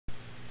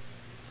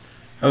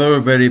Hello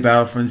everybody,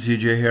 Battlefront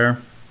CJ here.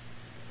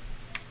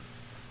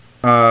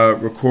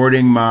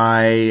 Recording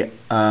my,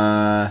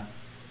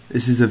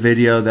 this is a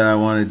video that I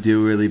want to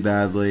do really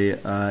badly.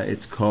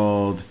 It's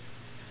called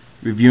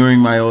Reviewing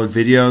My Old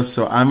Videos.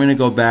 So I'm going to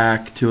go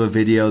back to a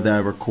video that I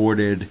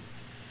recorded,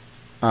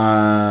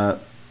 when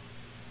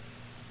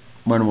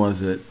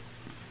was it?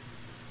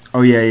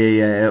 Oh yeah,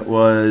 it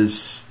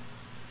was,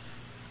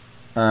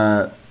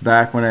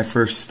 back when I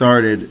first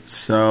started.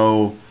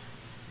 So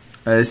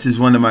this is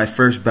one of my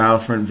first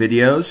Battlefront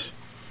videos,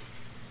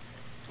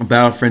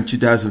 Battlefront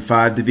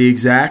 2005 to be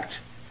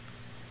exact.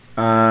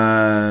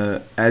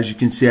 As you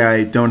can see,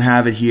 I don't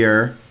have it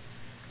here,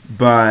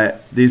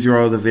 but these are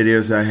all the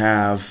videos I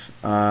have.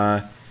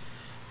 I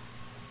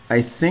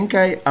think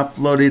I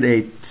uploaded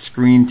a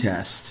screen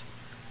test.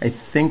 I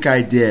think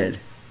I did.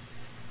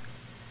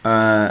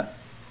 You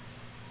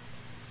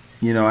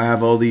know, I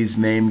have all these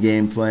MAME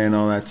gameplay and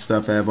all that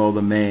stuff. I have all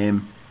the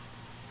MAME.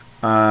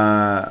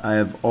 I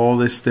have all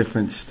this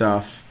different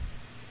stuff,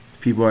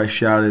 people I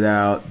shouted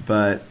out,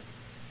 but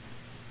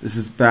this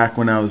is back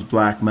when I was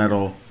black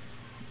metal.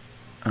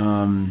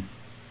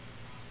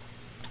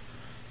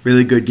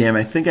 Really good game.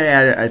 I think I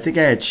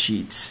had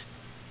cheats.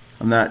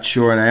 I'm not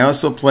sure. And I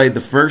also played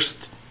the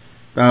first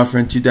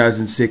Battlefront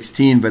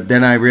 2016, but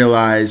then I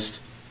realized,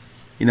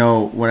 you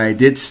know, when I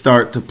did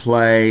start to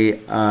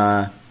play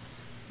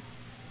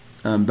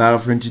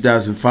Battlefront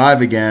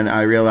 2005 again,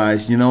 I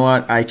realized, you know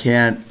what, I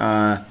can't.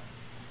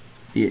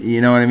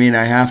 You know what I mean?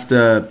 I have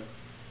to,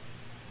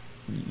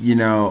 you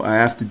know, I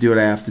have to do what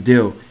I have to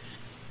do.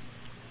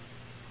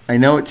 I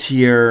know it's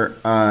here.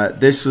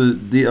 This was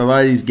a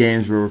lot of these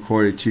games were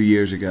recorded 2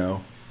 years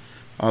ago.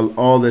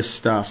 All this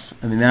stuff.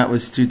 I mean, that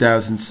was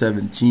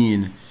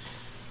 2017.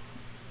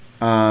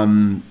 I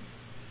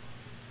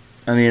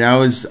mean, I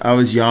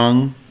was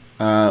young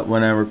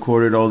when I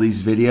recorded all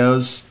these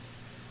videos.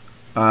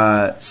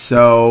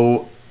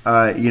 So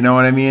you know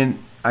what I mean?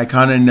 I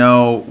kind of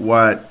know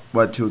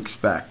what to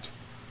expect.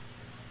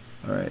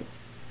 Alright,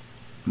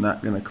 I'm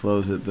not going to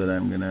close it, but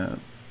I'm going to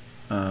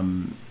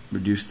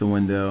reduce the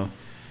window.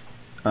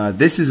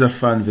 This is a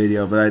fun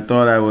video, but I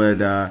thought I would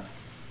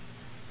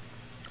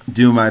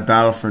do my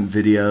Battlefront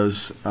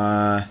videos.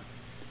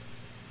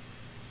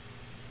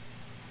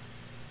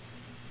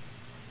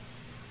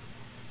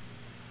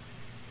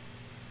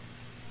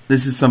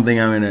 This is something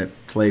I'm going to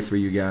play for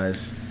you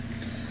guys.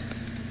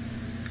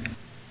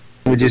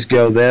 We just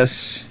go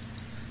this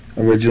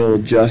original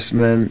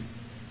adjustment.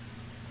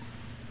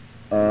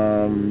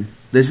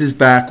 This is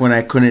back when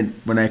I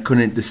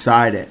couldn't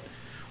decide it,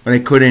 when I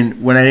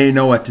didn't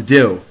know what to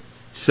do.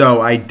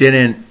 So I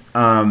didn't.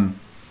 I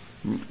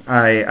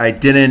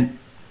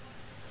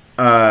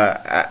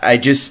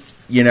just,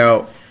 you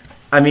know.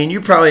 I mean,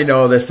 you probably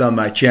know this on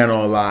my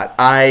channel a lot.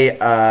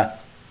 I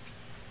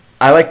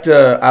like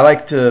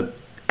to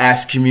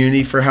ask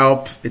community for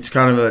help. It's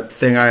kind of a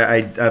thing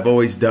I've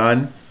always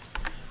done.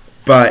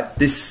 But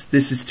this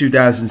is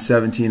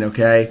 2017,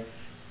 okay,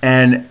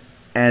 and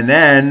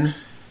then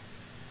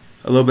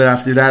a little bit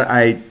after that,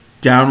 I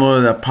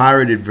downloaded a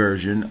pirated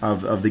version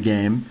of the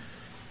game.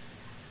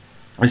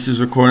 This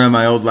is recorded on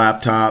my old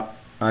laptop.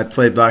 I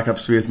played Black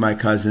Ops 3 with my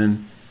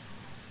cousin.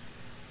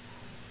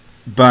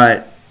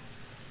 But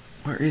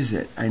where is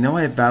it? I know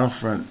I have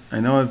Battlefront.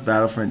 I know I have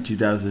Battlefront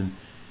 2000.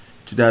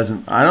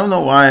 I don't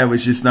know why I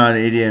was just not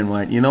an idiot and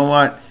went, you know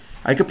what?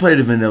 I could play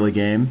the vanilla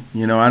game.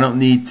 You know, I don't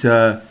need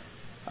to.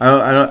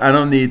 I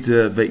don't need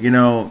to, but you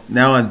know,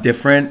 now I'm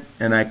different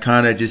and I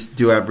kind of just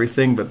do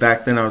everything. But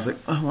back then I was like,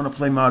 oh, I want to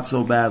play mod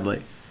so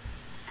badly.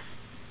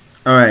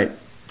 All right,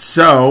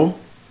 so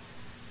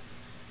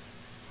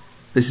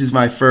this is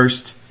my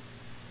first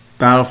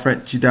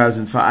Battlefront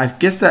 2005. I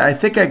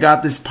think I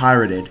got this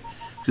pirated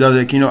because I was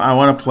like, you know, I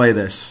want to play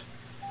this.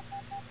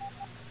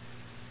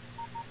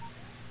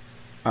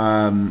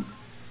 Playing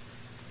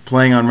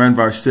on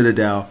Renvar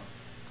Citadel.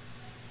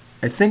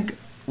 I think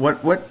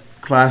what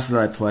class did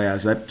I play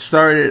as? Because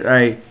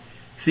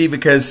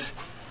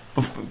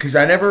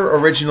I never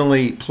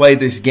originally played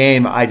this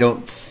game, I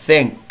don't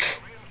think.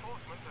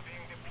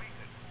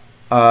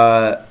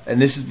 And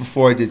this is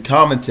before I did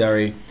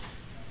commentary.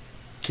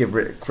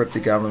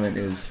 Cryptic Element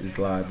is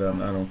live.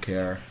 I don't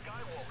care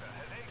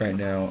right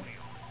now.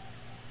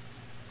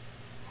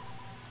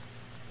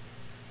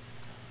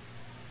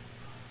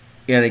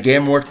 Yeah, the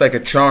game worked like a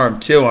charm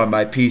too on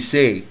my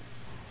PC.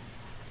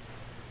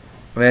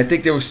 I mean, I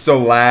think there was still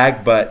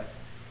lag, but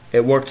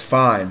it worked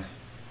fine.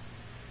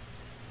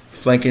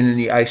 Flanking in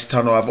the ice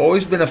tunnel. I've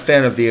always been a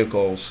fan of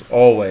vehicles,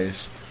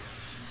 always.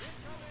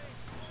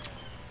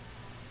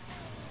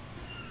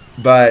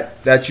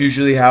 But that's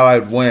usually how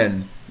I'd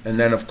win. And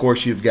then, of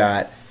course, you've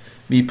got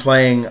me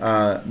playing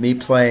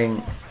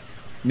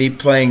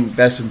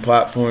best in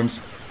platforms.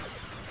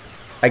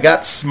 I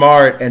got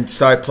smart and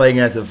started playing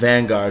as a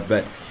Vanguard,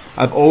 but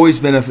I've always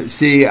been a.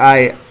 See,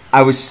 I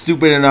was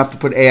stupid enough to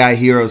put AI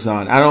heroes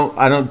on.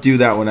 I don't do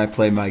that when I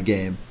play my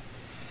game.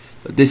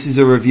 But this is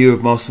a review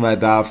of most of my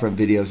Battlefront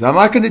videos. I'm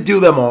not going to do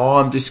them all.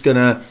 I'm just going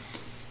to,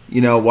 you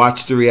know,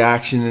 watch the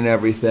reaction and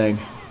everything.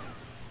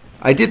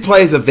 I did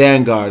play as a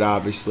Vanguard,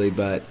 obviously,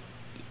 but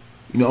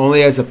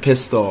only as a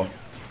pistol.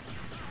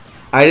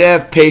 I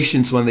didn't have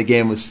patience when the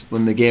game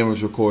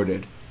was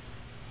recorded.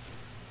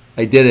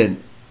 I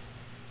didn't.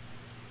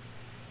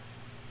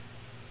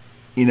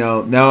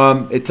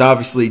 Now it's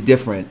obviously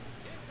different.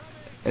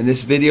 And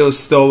this video is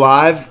still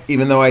live,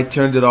 even though I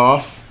turned it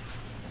off.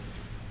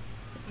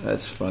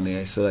 That's funny.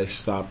 I said I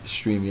stopped the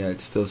stream, yet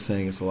it's still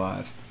saying it's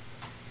live.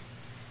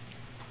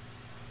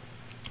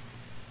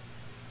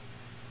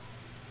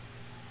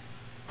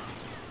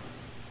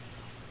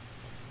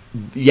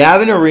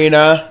 Yavin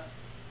Arena,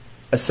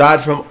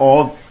 aside from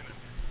all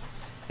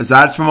the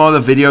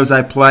videos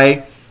I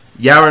play,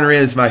 Yavin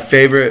Arena is my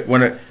favorite.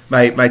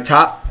 My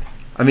top.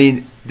 I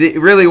mean, it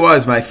really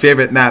was my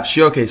favorite map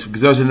showcase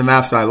because those are the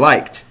maps I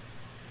liked.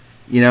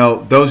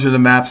 Those are the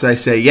maps I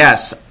say,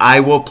 yes, I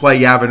will play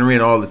Yavin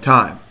Arena all the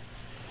time.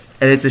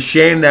 And it's a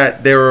shame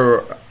that there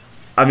were...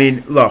 I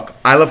mean, look,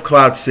 I love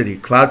Cloud City.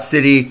 Cloud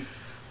City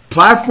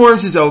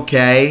Platforms is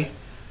okay,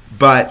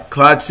 but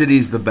Cloud City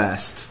is the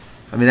best.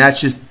 I mean, that's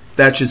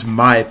just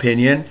my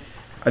opinion.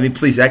 I mean,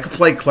 please, I could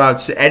play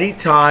Cloud City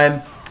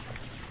anytime.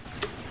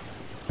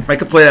 I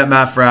could play that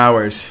map for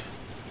hours.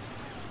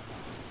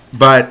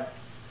 But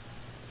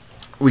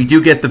we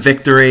do get the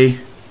victory.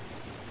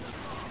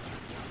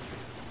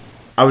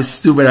 I was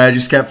stupid. I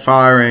just kept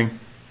firing.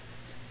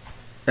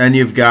 And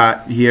you've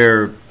got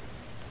here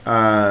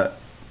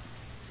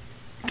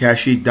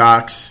Kashyyyk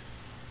Docks.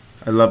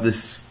 I love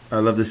this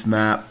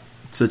map.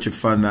 It's such a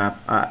fun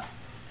map. I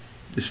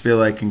just feel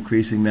like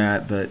increasing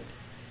that, but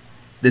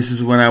this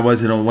is when I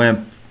wasn't a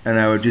wimp and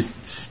I would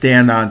just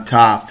stand on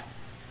top.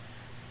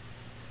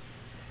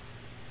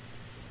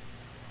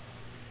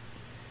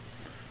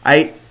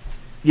 I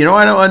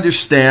don't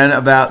understand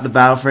about the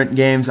Battlefront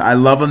games. I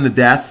love them to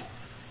death.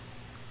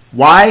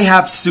 Why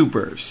have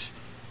supers?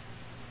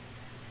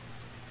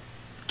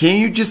 Can't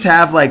you just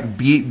have like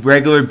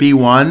regular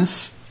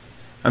B1s?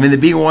 I mean, the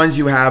B1s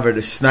you have are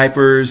the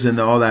snipers and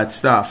all that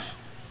stuff.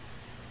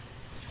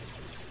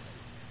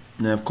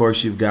 And of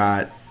course, you've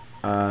got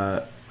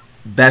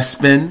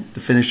Bespin to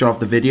finish off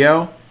the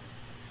video.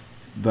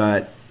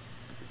 But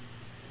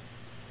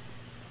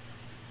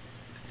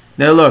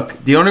now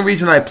look, the only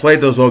reason I played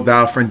those old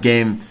Battlefront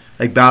games,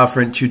 like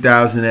Battlefront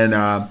 2000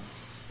 and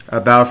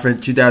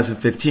Battlefront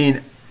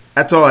 2015,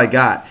 that's all I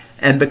got.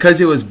 And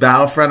because it was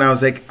Battlefront, I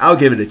was like, I'll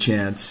give it a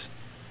chance.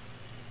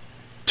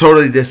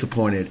 Totally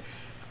disappointed.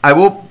 I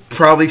will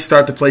probably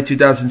start to play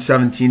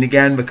 2017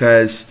 again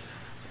because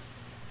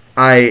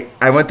I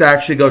went to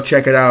actually go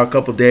check it out a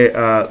couple days,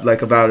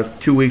 like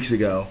about 2 weeks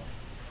ago.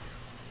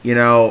 Hey,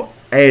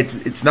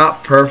 it's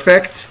not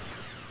perfect.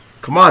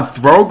 Come on,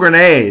 throw a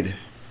grenade.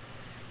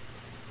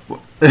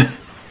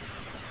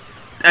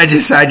 I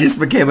just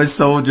became a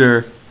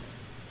soldier.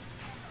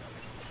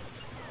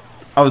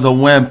 I was a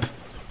wimp.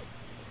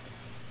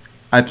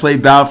 I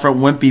played Battlefront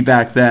Wimpy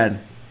back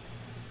then.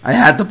 I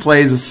had to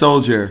play as a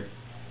soldier.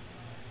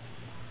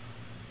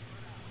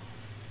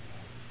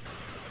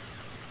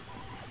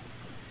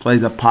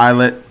 Plays a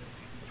pilot.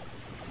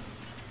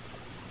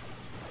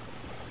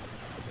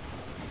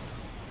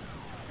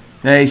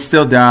 Hey, he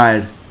still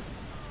died.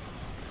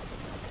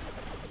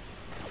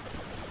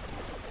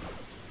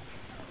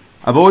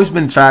 I've always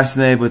been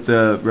fascinated with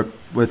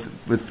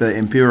the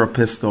Imperial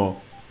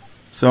pistol.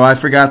 So I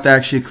forgot to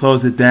actually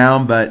close it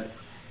down, but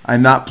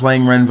I'm not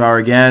playing Renvar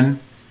again.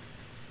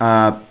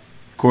 Of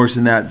course,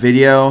 in that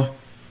video.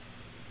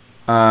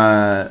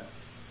 Then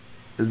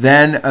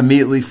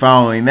immediately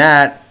following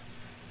that,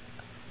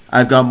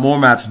 I've got more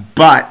maps,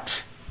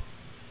 but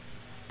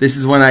this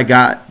is when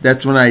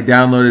that's when I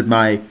downloaded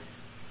my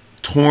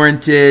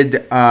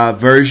torrented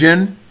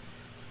version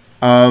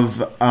of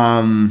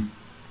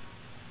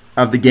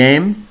the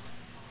game.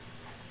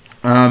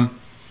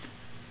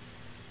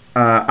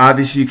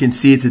 Obviously, you can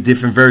see it's a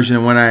different version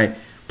than when I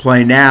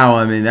play now.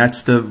 I mean,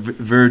 that's the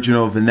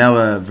original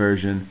vanilla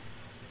version.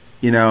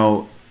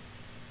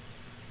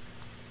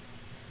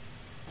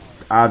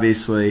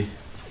 Obviously,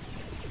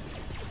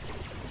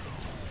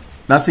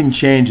 nothing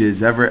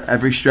changes.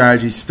 Every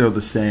strategy is still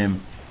the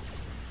same.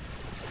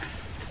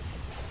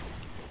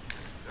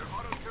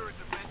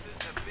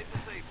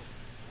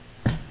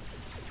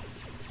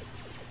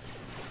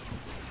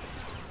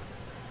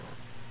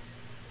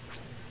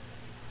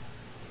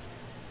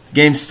 The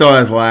game still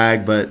has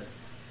lag, but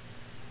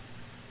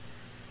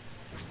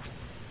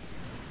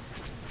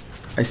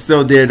I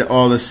still did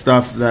all the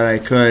stuff that I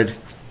could.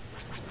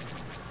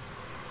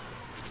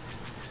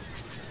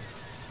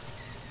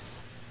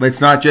 But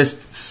it's not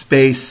just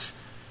space.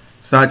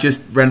 It's not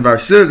just Renvar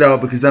Citadel,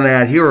 because then I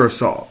had Hero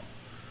Assault.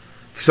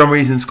 For some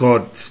reason it's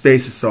called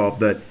Space Assault,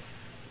 but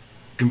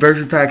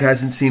conversion pack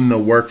hasn't seemed to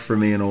work for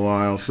me in a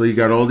while. So you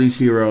got all these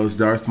heroes: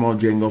 Darth Maul,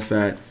 Jango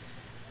Fett,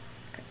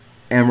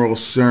 Admiral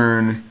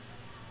Cern.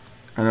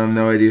 I have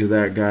no idea who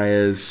that guy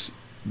is.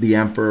 The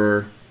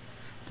Emperor.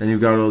 Then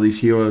you've got all these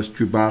heroes: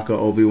 Chewbacca,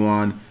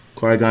 Obi-Wan,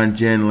 Qui-Gon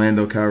Jinn,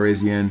 Lando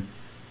Calrissian.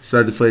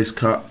 Started to place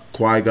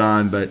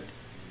Qui-Gon, but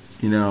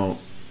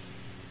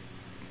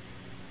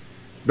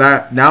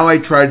that now I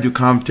try to do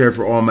commentary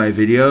for all my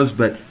videos,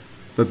 but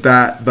for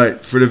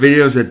the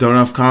videos that don't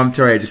have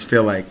commentary, I just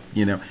feel like,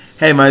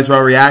 hey, might as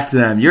well react to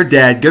them. You're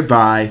dead.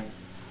 Goodbye.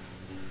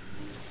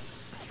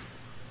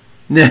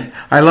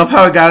 I love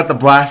how a guy with the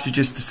blaster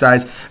just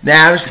decides, nah,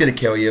 I'm just gonna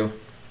kill you.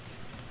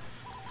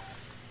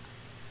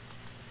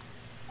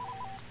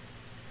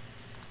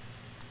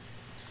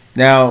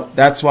 Now,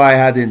 that's why I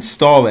had to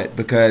install it,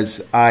 because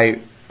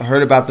I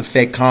heard about the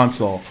fake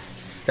console.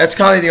 That's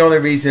kind of the only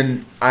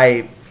reason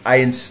I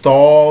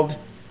installed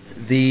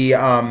the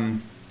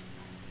 1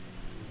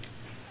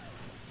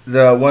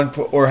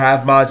 or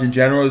half mods in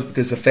general, is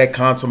because the fake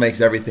console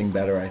makes everything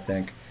better, I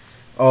think.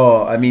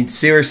 Oh, I mean,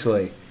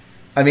 seriously.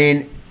 I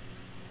mean,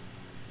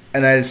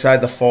 and I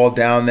decided to fall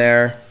down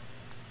there.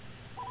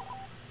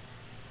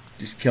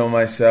 Just kill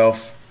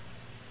myself.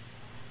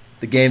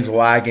 The game's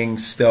lagging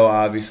still,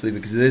 obviously,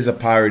 because it is a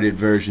pirated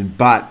version,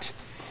 but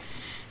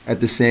at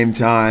the same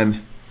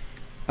time,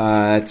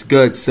 it's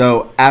good.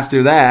 So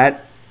after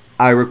that,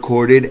 I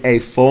recorded a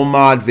full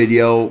mod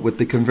video with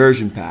the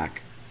conversion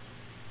pack.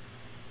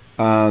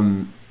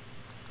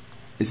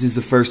 This is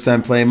the first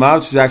time playing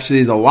mods, which actually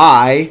is a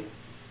lie,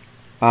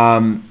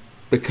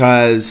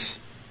 because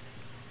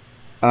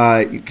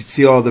you can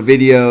see all the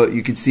video.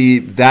 You can see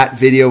that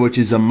video, which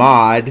is a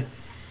mod.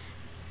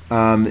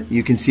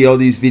 You can see all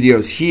these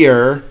videos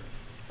here,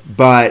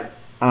 but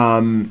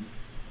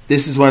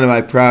this is one of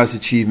my proudest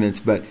achievements.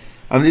 But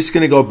I'm just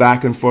going to go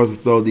back and forth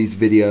with all these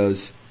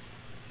videos.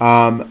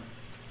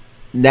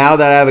 Now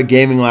that I have a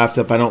gaming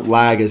laptop, I don't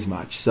lag as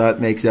much, so that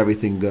makes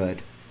everything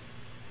good.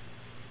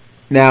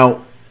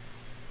 Now,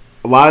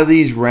 a lot of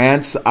these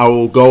rants I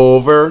will go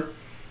over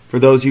for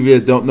those of you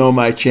that don't know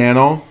my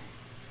channel.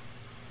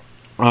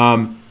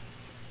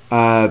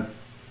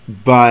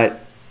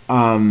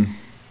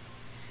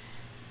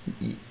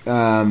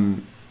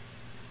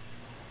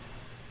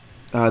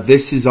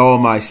 This is all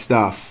my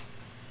stuff.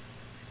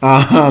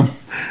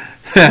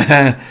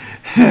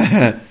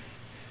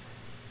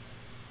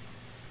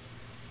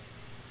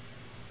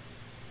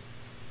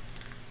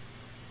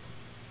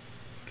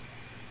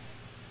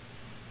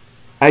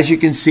 As you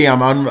can see,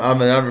 I'm an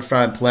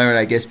unrefined player, and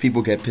I guess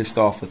people get pissed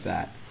off with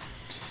that.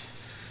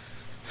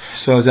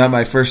 So I was at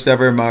my first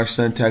ever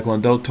Marshland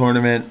Taekwondo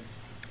tournament.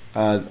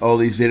 All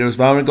these videos,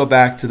 but I'm going to go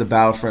back to the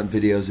Battlefront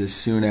videos as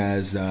soon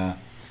as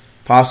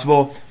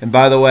possible. And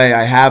by the way,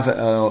 I have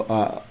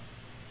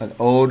an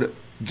old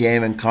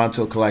game and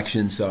console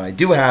collection, so I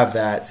do have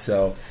that.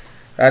 So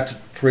that's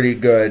pretty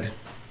good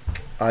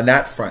on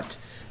that front.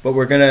 But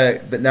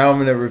now I'm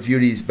gonna review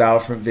these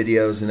Battlefront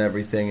videos and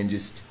everything, and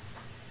just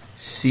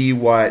see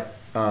what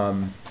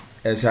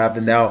has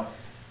happened. Now,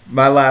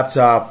 my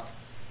laptop,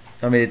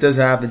 I mean, it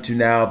doesn't happen to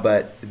now,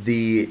 but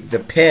the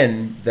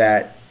pin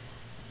that,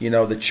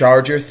 the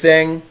charger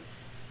thing,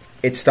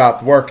 it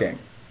stopped working.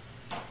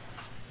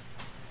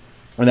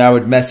 And I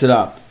would mess it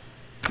up.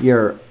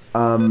 Here,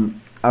 I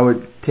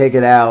would take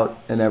it out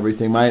and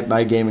everything.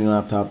 My gaming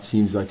laptop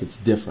seems like it's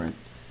different.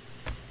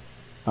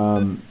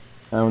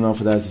 I don't know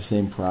if it has the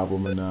same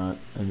problem or not.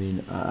 I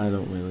mean, I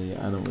don't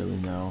really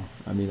know.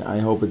 I mean, I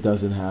hope it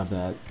doesn't have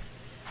the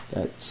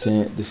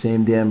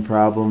same damn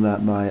problem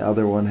that my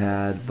other one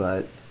had.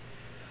 But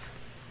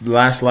the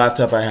last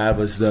laptop I had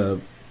was the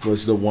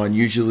one.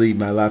 Usually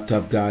my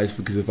laptop dies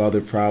because of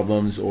other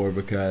problems or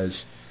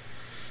because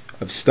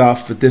of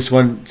stuff, but this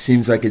one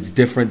seems like it's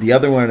different. The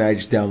other one I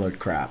just download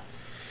crap.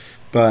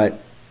 But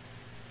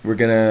we're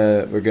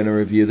gonna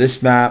review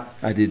this map.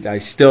 I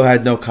still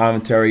had no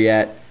commentary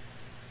yet.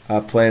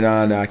 Playing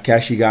on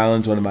Kashyyyk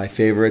Islands, one of my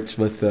favorites,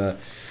 with the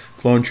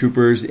clone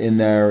troopers in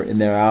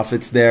their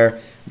outfits there.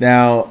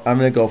 Now I'm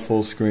gonna go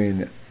full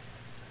screen.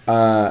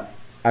 I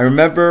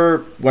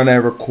remember when I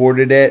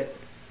recorded it.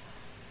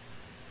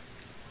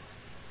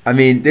 I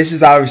mean, this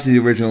is obviously the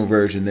original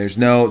version. There's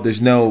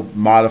no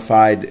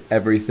modified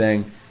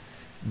everything,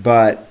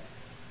 but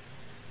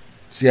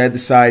see, I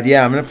decide,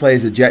 yeah, I'm gonna play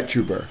as a jet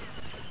trooper,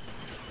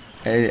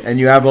 and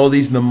you have all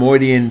these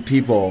Neimoidian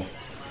people,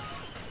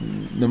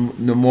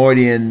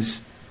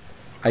 Neimoidians.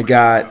 I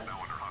got,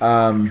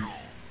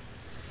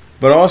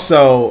 but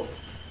also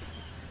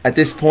at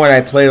this point, I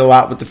played a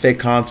lot with the fake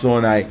console,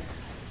 and I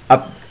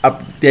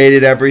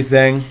updated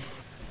everything.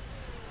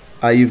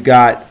 You've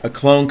got a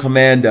clone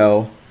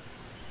commando.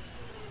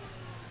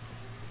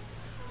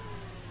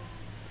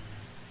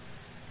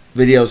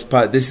 Videos,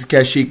 this is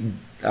Kashyyyk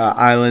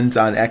Islands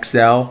on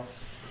XL.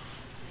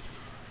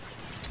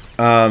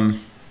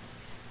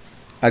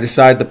 I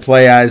decided to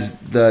play as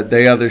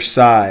the other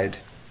side,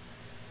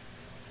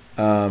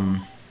 and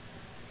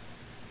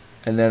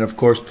then of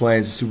course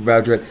playing as a Super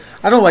Battle Droid.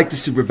 I don't like the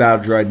Super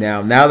Battle Droid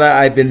now. Now that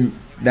I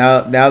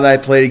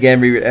play the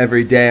game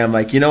every day, I'm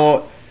like, you know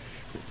what?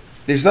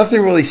 There's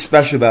nothing really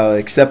special about it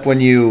except when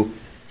you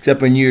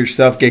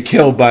yourself get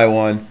killed by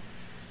one.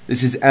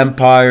 This is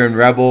Empire and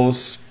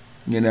Rebels.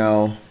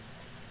 I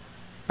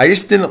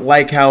just didn't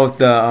like how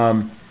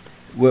the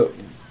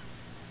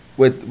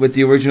with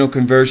the original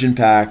conversion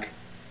pack,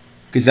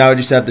 because now I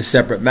just have the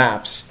separate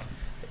maps.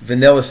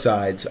 vanilla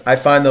sides. I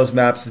find those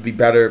maps to be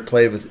better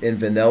played with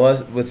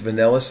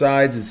vanilla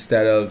sides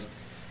instead of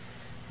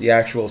the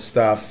actual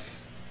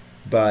stuff.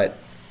 But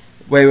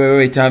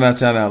wait, time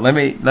out. Let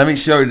me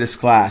show you this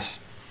class.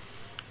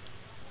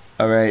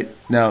 All right,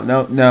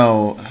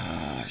 no.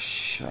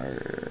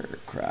 Sure,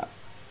 crap.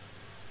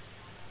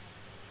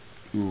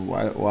 Ooh,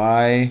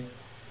 why?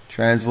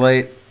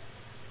 Translate.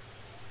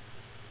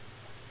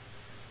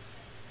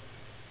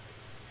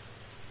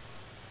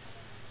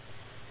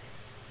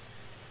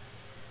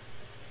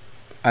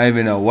 I don't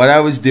even know what I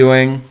was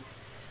doing.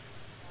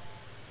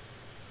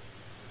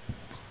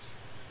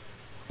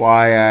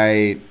 Why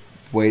I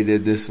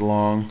waited this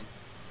long.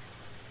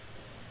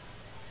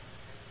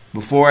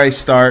 Before I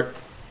start,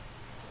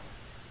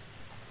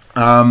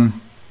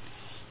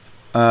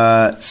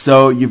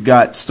 so you've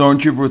got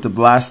Stormtrooper with a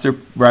blaster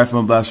rifle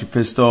and blaster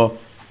pistol,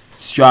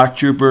 Shock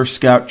Trooper,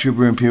 Scout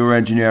Trooper, Imperial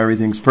Engineer.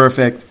 Everything's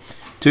perfect.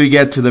 Till you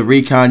get to the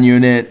Recon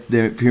Unit,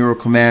 the Imperial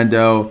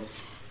Commando,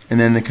 and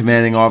then the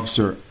Commanding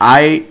Officer.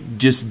 I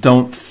just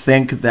don't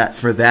think that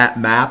for that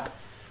map,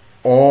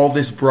 all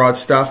this broad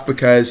stuff,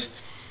 because,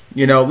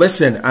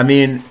 listen, I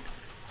mean,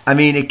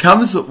 it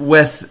comes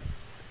with,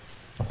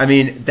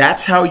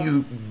 that's how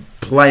you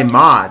play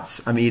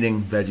mods. I'm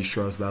eating veggie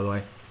straws, by the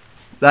way.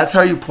 That's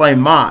how you play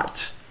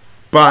mods.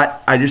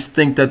 But I just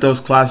think that those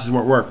classes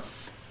won't work.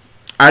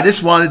 I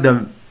just wanted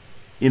to,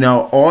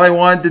 all I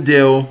wanted to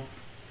do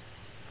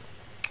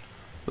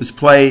was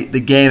play the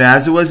game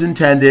as it was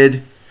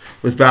intended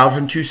with battle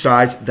from two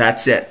sides.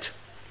 That's it.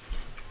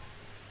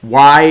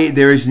 Why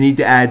there is need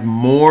to add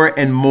more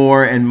and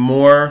more and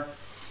more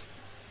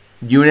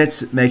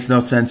units makes no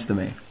sense to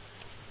me.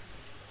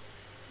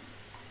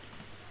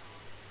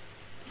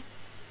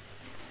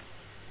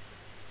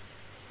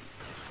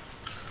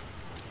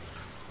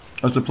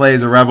 I was to play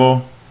as a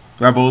rebels.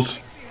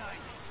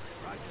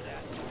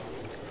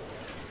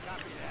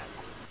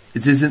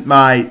 This isn't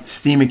my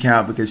Steam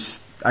account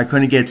because I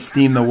couldn't get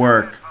Steam to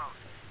work.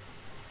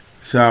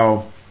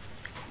 So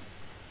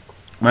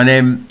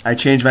I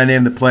changed my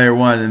name to Player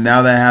One, and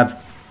now that I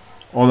have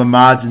all the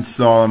mods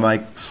installed, I'm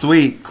like,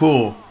 sweet,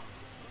 cool.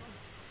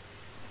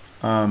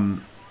 I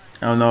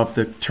don't know if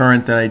the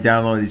torrent that I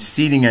downloaded is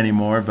seeding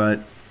anymore,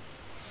 but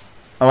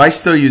I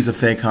still use a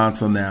fake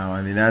console now.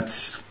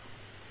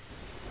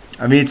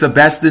 It's the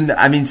best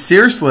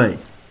seriously,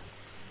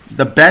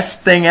 the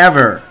best thing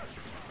ever.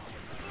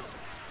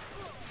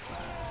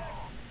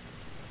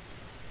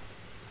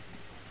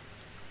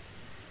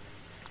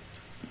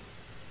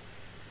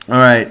 All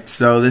right,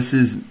 so this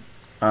is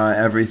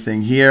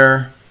everything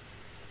here.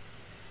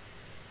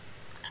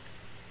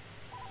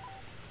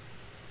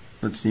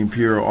 That's the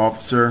Imperial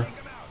Officer.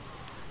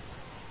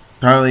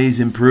 Apparently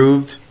he's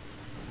improved.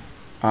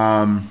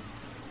 And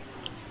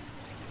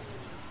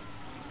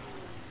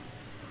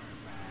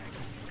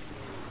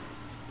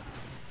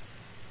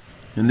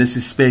this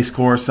is Space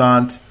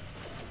Coruscant.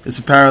 This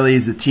apparently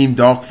is a Team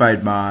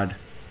Dogfight mod.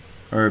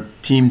 Or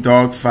Team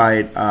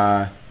Dogfight.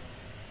 Yeah,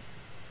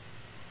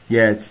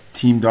 it's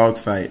Team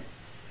Dogfight.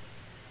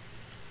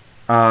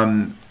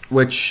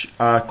 Which,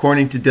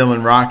 according to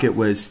Dylan Rocket,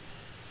 was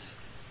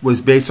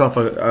based off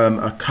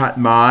a cut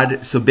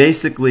mod. So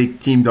basically,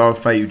 Team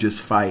Dogfight, you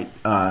just fight.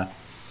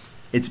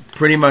 It's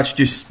pretty much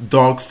just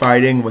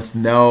dogfighting with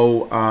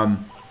no,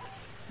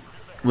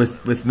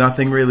 with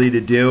nothing really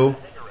to do.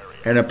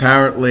 And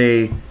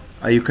apparently,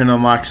 you can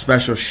unlock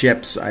special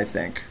ships, I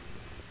think.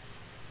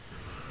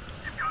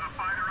 You've got a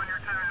fighter on your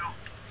tail.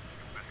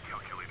 You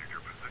miscalculated your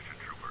position,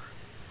 trooper.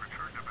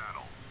 Return to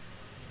battle.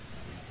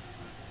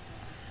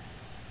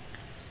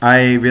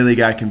 I really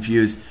got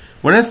confused.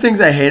 One of the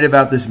things I hate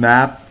about this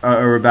map,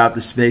 or about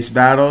the space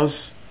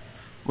battles,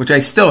 which I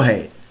still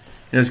hate,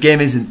 this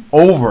game isn't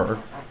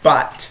over,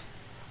 but,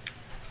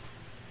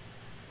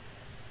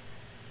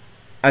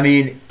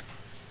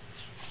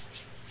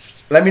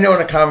 let me know in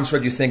the comments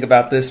what you think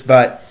about this,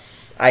 but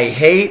I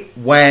hate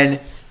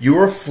when you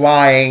are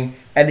flying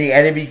and the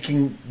enemy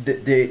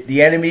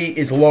the enemy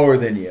is lower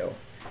than you.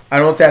 I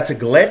don't know if that's a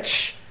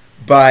glitch,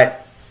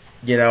 but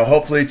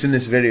hopefully it's in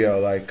this video.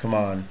 Like, come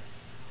on.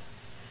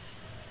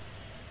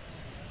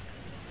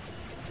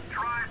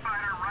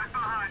 Tri-fighter right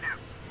behind you.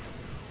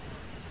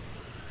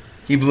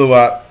 He blew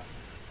up.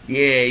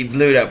 Yeah, he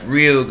blew it up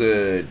real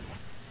good.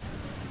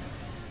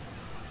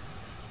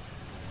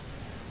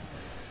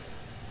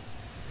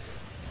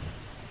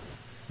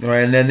 All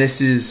right, and then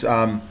this is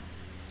Yavin.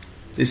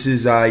 Post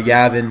under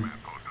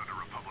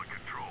Republic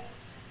control.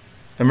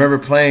 I remember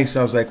playing,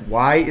 so I was like,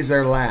 why is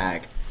there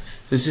lag?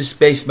 This is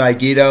Space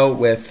Magneto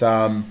with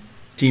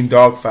Team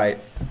Dogfight.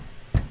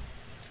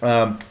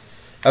 I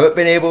haven't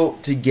been able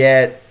to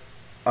get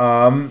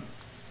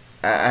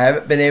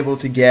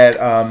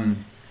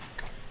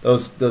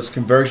those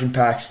conversion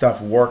pack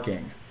stuff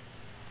working.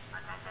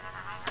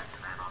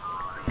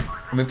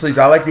 Please,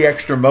 I like the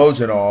extra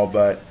modes and all,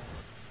 but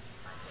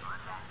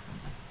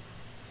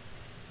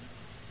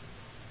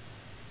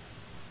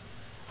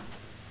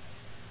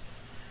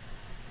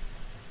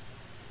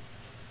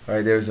all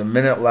right, there's a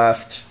minute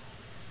left.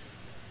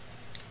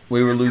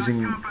 we were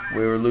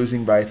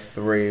losing by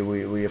 3.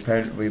 We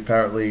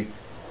apparently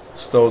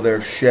stole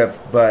their ship,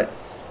 but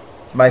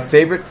my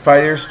favorite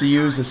fighters to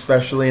use,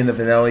 especially in the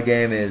vanilla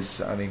game,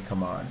 is, I mean,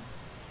 come on,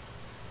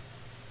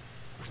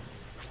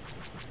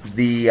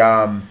 the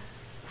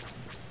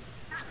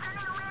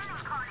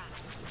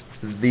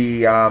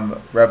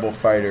rebel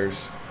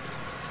fighters.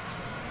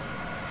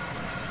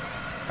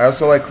 I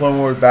also like Clone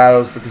Wars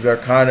battles because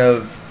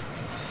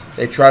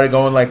they try to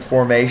go in like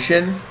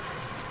formation,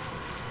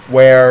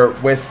 where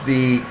with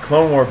the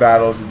Clone War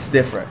battles it's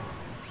different.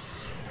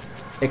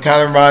 It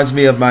kind of reminds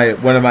me of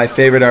one of my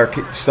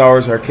favorite Star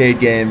Wars arcade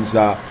games,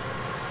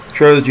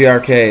 Trilogy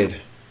Arcade.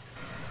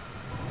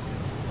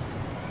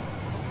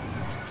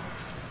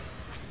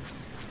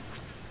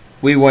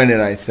 We win it,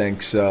 I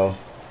think so.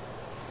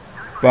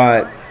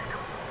 But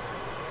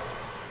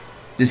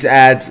this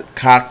adds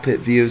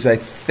cockpit views, I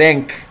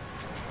think.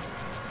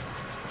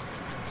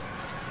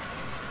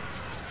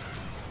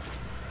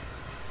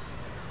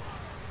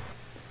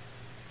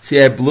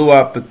 See, I blew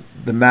up, but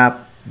the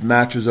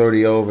match was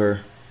already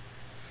over.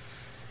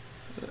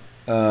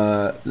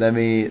 Let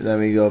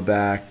me go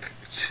back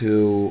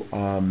to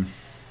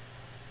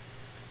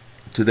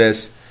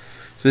this.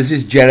 So this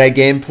is Jedi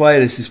gameplay.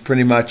 This is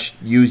pretty much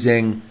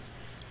using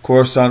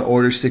Coruscant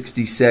Order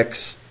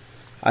 66.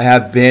 I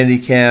have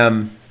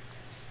Bandicam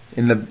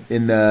in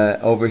the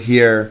over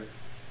here.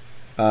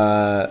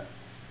 You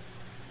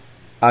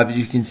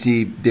can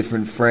see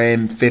different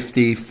frame,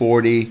 50,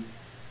 40.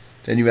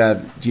 Then you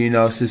have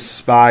Geonosis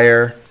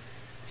Spire,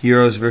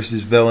 Heroes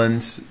versus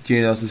Villains.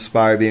 Geonosis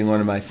Spire being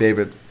one of my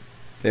favorite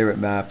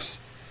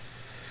maps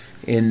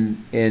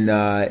in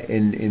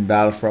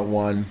Battlefront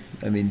 1.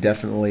 I mean,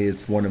 definitely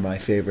it's one of my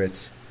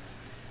favorites.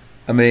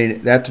 I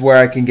mean, that's where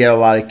I can get a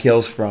lot of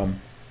kills from.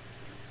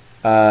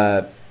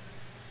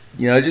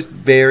 Just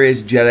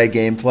various Jedi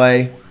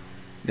gameplay.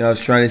 I was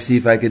trying to see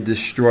if I could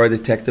destroy the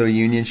Tecto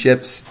Union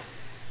ships.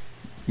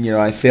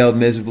 I failed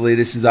miserably.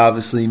 This is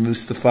obviously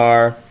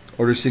Mustafar,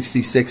 Order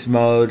 66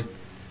 mode.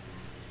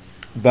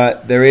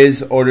 But there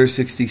is Order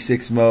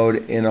 66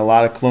 mode in a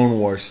lot of Clone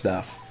Wars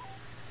stuff.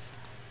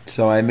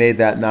 So I made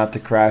that not to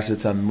crash.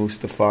 It's on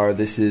Mustafar.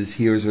 This is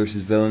Heroes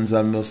versus Villains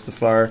on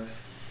Mustafar.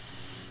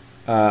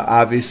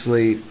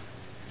 Obviously,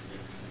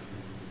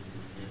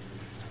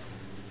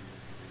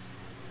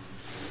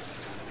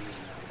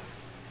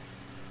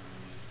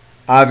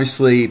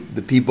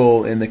 the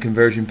people in the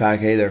conversion pack,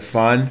 hey, they're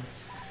fun.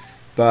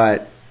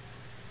 But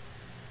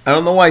I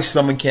don't know why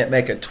someone can't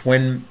make a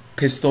twin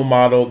pistol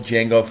model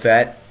Jango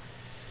Fett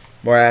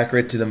more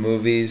accurate to the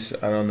movies.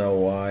 I don't know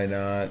why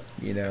not.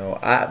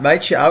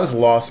 I was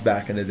lost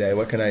back in the day.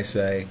 What can I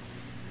say?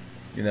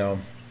 I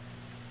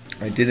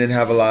didn't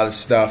have a lot of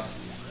stuff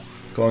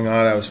going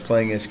on. I was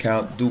playing as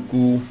Count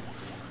Dooku.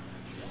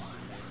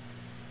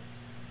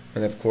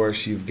 And of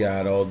course you've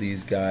got all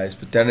these guys.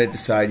 But then I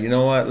decided, you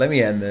know what? Let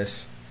me end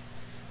this.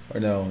 Or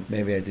no,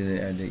 maybe I didn't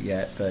end it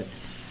yet. But,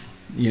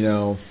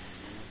 yeah,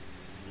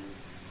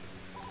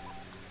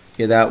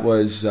 that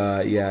was,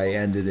 I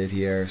ended it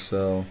here.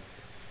 So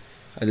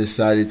I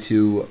decided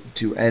to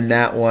end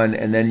that one.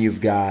 And then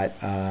you've got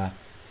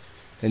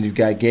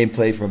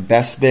gameplay from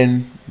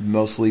Bespin,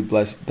 mostly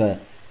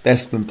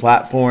Bespin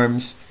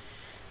platforms.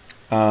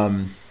 But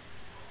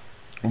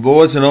it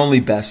wasn't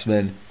only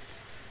Bespin.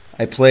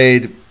 I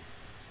played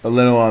a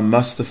little on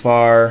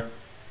Mustafar,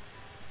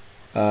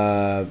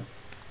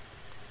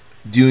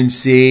 Dune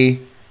C.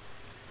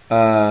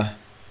 I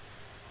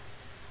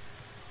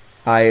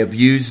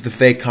abused the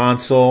fake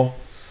console.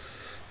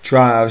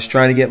 I was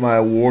trying to get my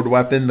award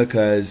weapon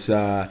because,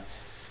 I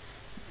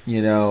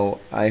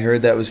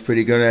heard that was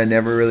pretty good. And I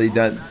never really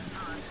done.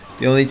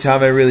 The only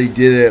time I really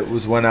did it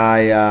was when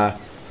I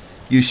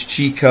used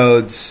cheat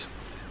codes.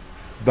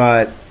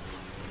 But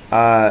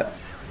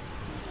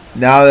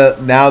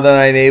now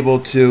that I'm able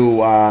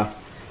to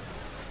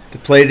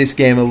play this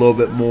game a little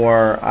bit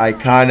more, I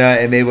kind of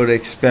am able to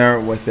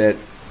experiment with it,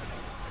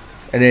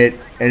 and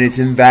it's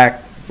in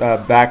back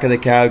of the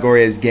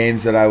category as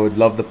games that I would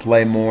love to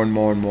play more and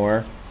more and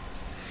more.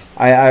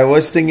 I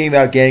was thinking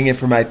about getting it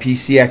for my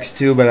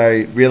PCX2, but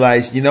I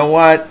realized, you know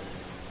what?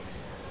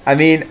 I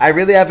mean, I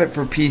really have it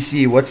for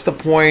PC. What's the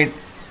point?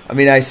 I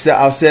mean, I'll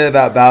say that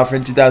about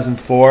Battlefront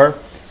 2004.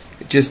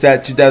 Just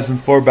that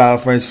 2004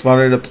 Battlefront is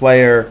funny to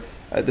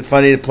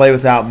play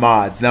without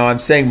mods. Now I'm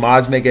saying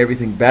mods make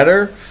everything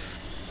better,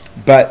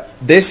 but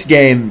this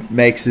game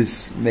makes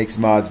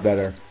mods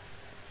better,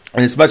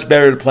 and it's much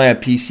better to play on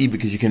PC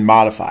because you can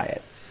modify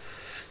it.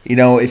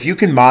 If you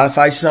can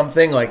modify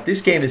something, like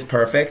this game is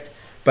perfect,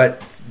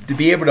 but to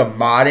be able to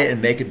mod it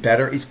and make it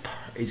better is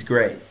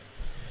great.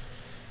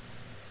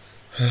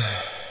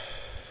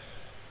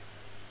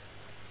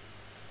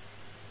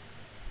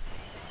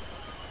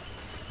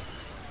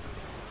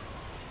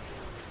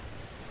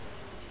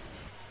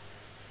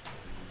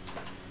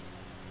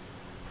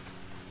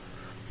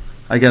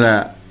 I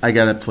gotta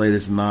play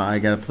this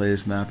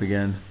map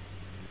again.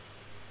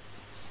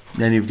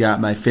 Then you've got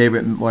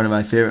one of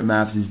my favorite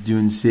maps is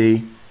Dune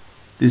Sea.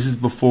 This is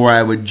before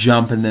I would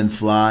jump and then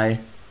fly.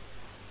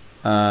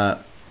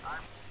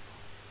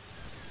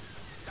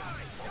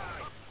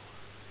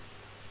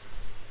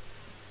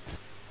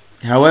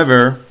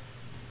 However,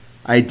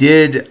 I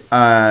did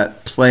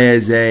play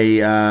as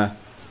a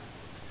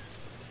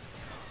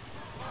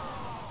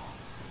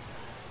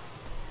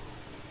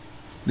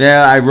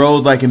yeah, I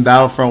rode like in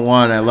Battlefront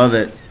 1. I love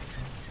it.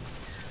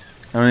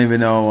 I don't even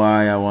know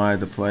why I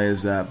wanted to play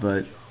as that,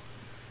 but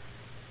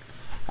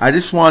I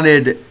just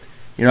wanted,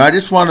 I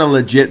just want a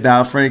legit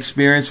Battlefront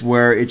experience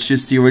where it's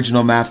just the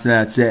original maps and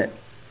that's it.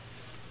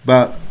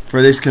 But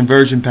for this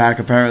conversion pack,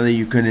 apparently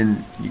you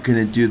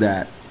couldn't do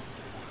that.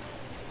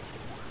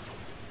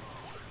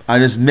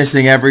 I'm just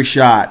missing every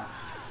shot,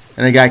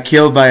 and I got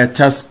killed by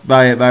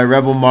a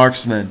rebel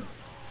marksman.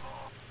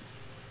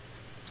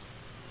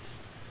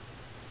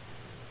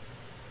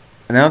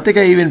 And I don't think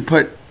I even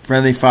put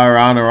friendly fire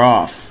on or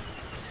off.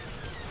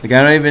 Like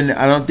I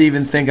don't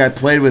even think I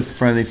played with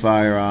friendly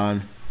fire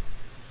on.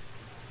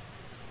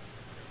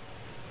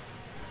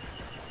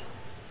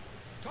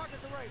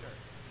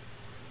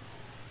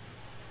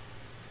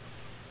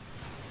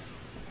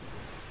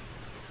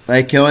 Did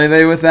I kill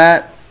anybody with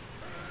that?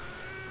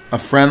 A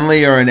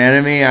friendly or an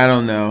enemy? I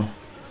don't know.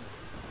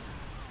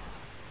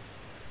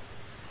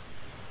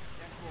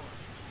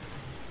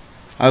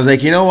 I was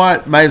like, you know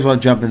what? Might as well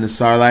jump in the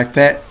Sarlacc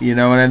pit. You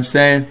know what I'm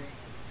saying?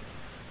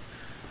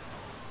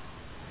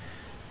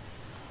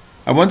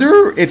 I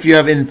wonder if you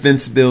have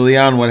invincibility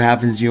on, what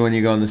happens to you when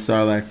you go in the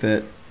Sarlacc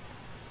pit.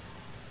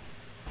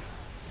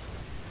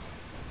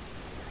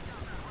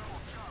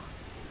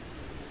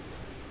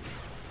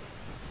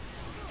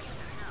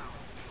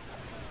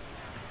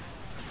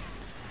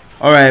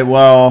 Alright,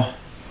 well,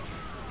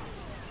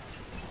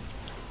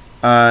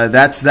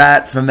 that's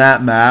that from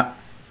that map.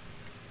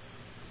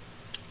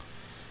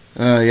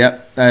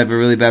 Yep, I have a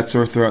really bad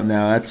sore throat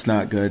now. That's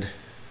not good.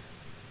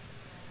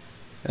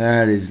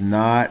 That is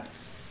not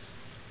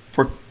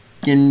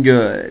freaking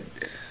good.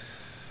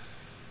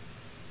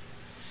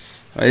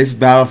 This is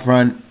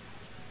Battlefront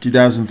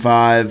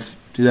 2005,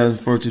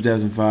 2004,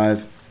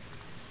 2005.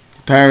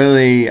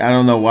 Apparently, I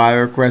don't know why I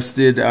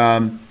requested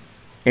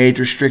age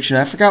restriction.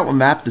 I forgot what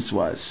map this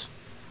was.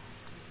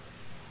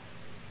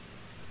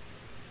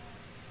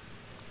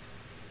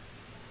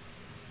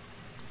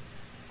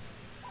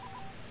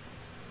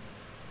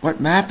 What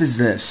map is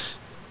this?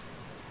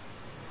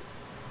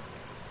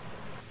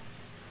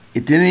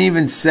 It didn't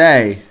even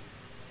say.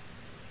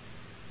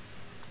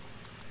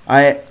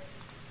 I'm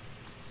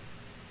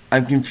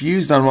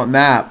confused on what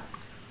map.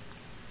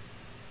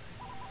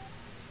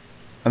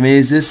 I mean,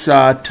 is this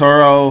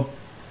Taro?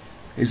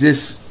 Is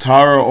this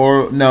Taro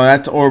or no?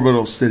 That's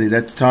Orbital City.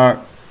 That's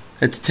Taro.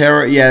 It's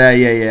Terra.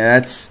 Yeah.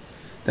 That's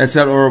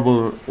that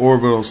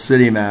Orbital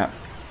City map.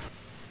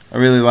 I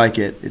really like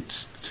it.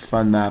 It's a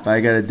fun map. I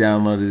gotta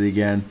download it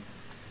again.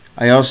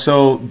 I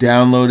also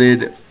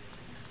downloaded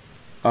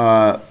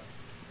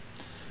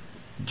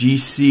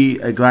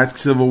GC Galactic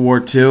Civil War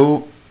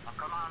 2.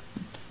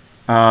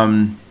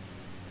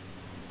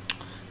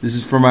 This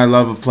is for my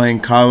love of playing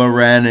Kylo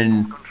Ren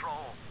and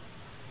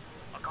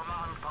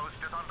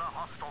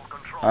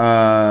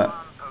I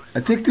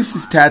think this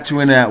is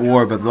Tatooine at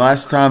War, but the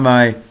last time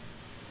I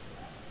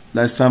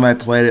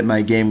played it,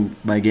 my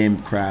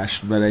game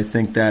crashed. But I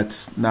think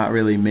that's not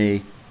really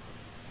me.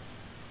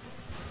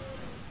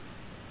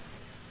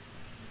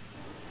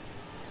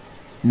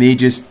 Me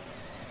just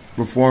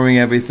performing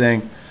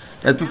everything.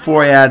 That's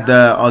before I had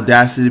the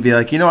audacity to be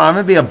like, I'm going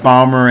to be a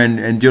bomber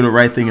and do the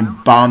right thing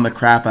and bomb the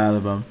crap out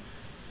of them.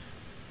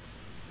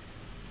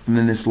 And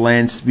then this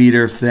land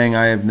speeder thing,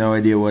 I have no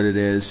idea what it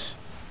is.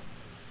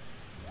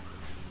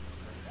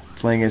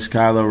 Playing as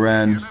Kylo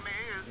Ren.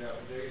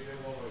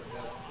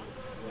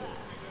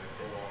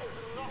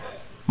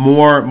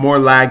 More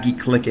laggy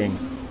clicking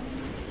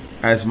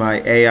as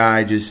my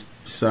AI just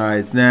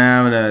decides,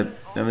 nah, I'm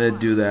gonna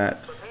do that.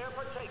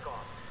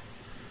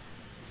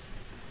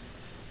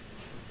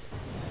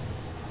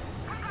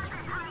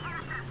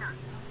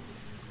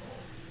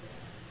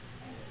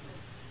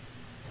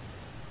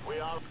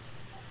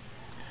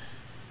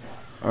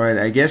 All right,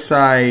 I guess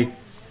I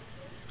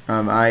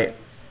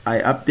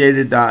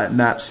updated the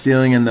map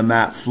ceiling and the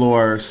map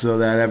floor so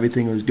that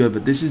everything was good.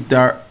 But this is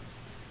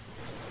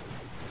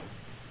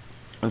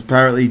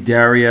apparently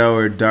Dario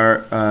or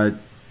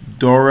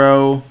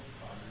Doro.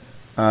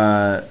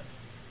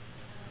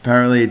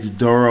 Apparently it's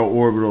Doro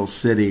Orbital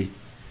City.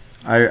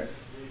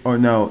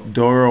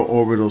 Doro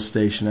Orbital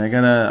Station. I'm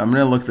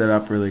gonna look that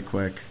up really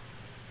quick.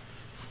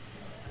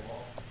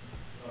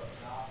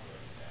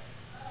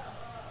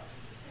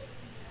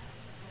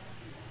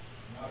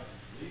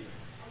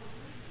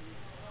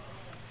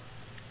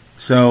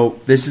 So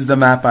this is the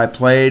map I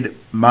played,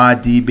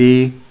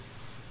 ModDB,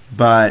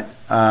 but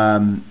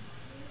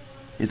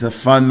it's a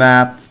fun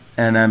map,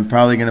 and I'm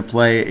probably going to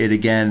play it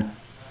again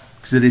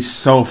because it is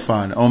so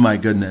fun. Oh my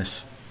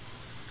goodness.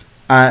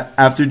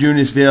 After doing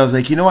this video, I was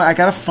like, you know what? I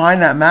got to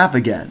find that map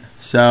again.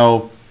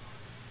 So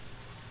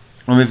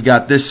we've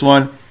got this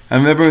one. I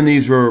remember when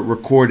these were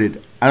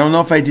recorded. I don't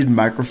know if I did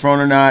microphone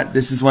or not.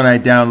 This is when I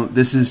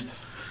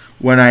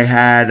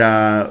had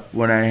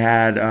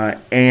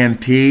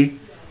AMP.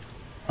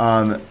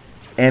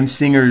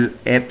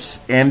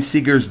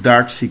 Amseeger's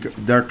Dark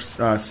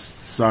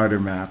Sarder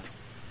map.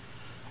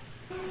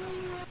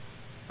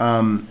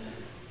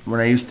 When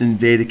I used to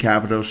invade the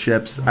capital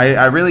ships,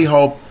 I really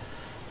hope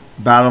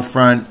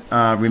Battlefront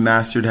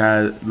Remastered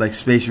has, like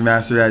Space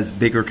Remastered has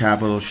bigger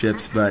capital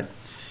ships, but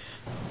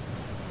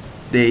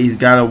he's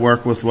got to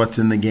work with what's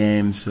in the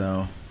game,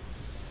 so.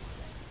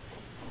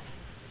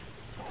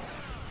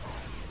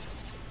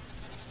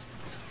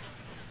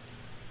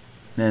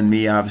 And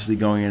me obviously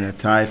going in a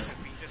TIE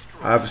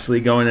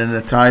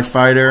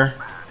fighter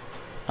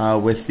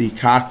with the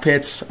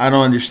cockpits. I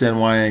don't understand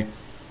why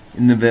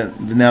in the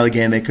vanilla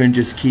game they couldn't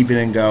just keep it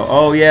and go,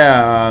 oh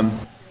yeah,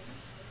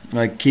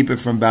 like keep it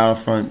from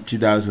Battlefront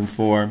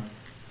 2004.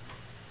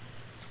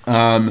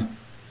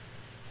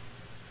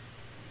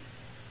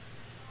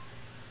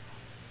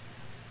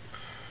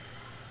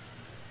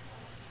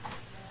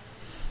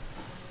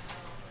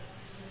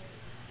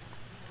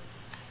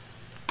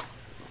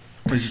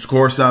 This is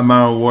Coruscant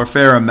Modern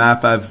Warfare, a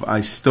map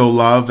I still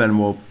love and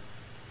will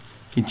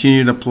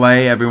continue to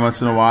play every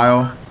once in a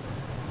while,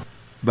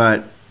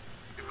 but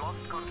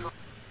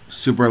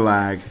super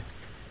lag.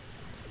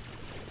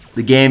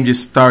 The game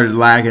just started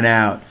lagging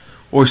out,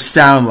 or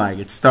sound lag.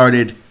 It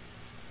started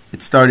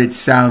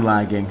sound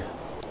lagging.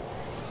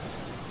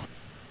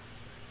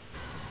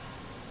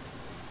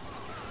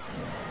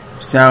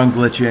 Sound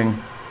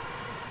glitching.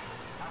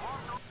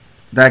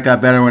 That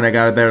got better when I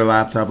got a better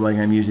laptop like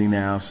I'm using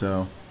now,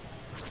 so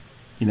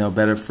you know,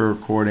 better for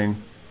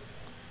recording.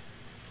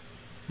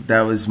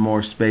 That was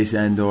more Space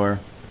Endor.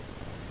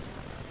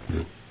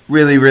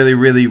 Really, really,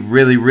 really,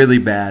 really, really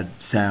bad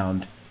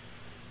sound.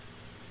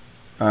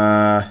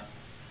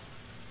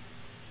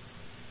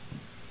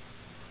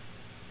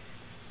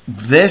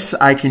 This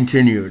I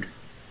continued.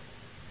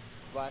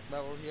 Black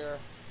metal here.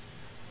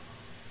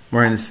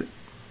 We're in this.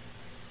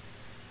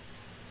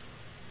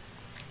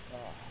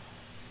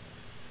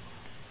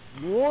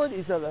 Lord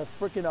is a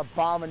freaking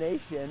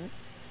abomination.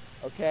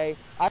 Okay.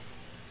 I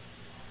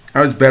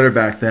was better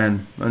back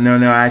then.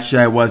 No,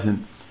 actually I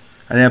wasn't.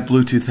 I didn't have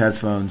Bluetooth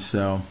headphones,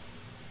 so.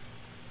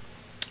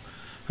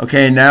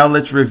 Okay, now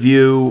let's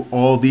review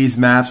all these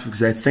maps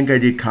because I think I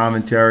did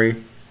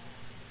commentary.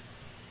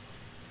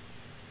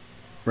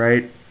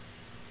 Right?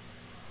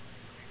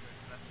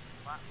 That's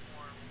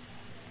platforms.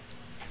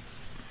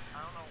 I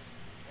don't know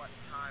what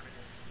time it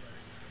is,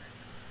 but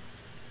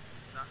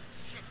it's not.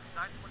 Shit, it's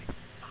 9:20.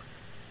 Fuck.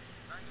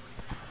 9:20.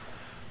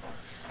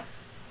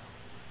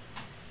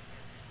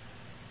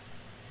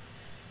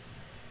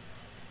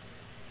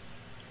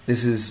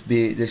 This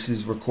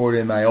is recorded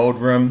in my old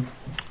room.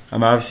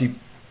 I'm obviously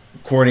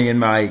recording in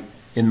my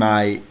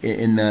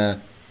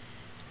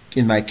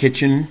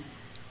kitchen.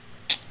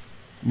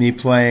 Me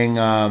playing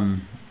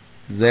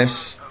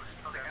this.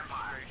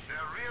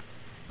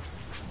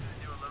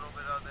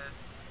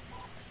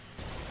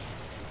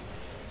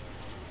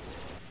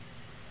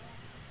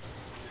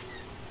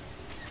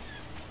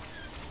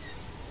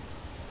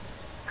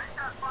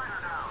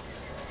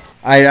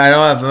 I don't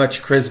have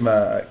much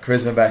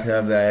charisma back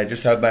then. That I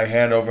just had my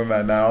hand over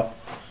my mouth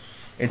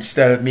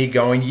instead of me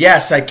going,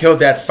 "Yes, I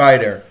killed that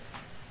fighter."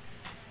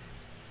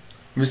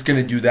 I'm just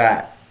gonna do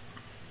that.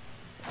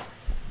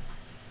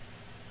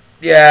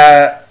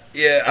 Yeah,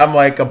 I'm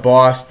like a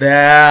boss.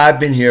 I've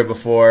been here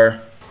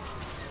before.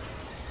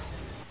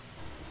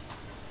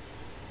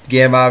 The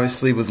game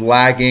obviously was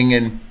lagging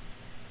and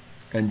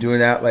doing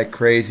that like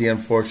crazy,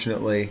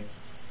 unfortunately.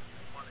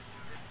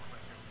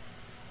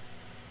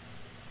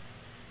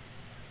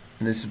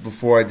 And this is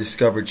before I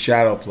discovered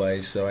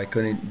Shadowplay, so I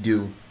couldn't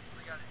do.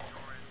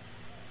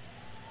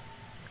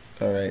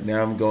 Alright,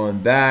 now I'm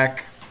going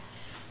back.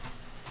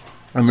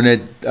 I'm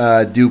going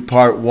to do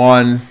part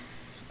one.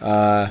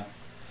 This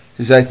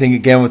is, I think,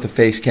 again with the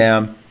face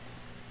cam. God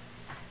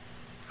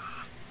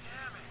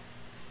damn it.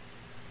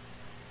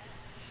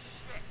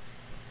 Shit.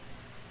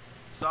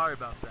 Sorry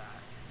about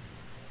that.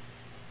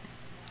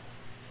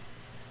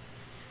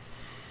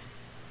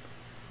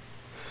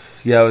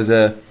 Yeah,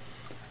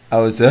 I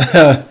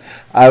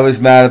was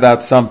mad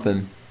about something.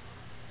 I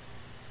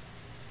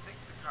think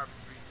the carbon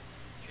freezing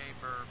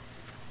chamber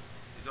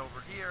is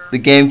over here. The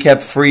game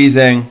kept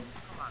freezing. Come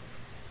on.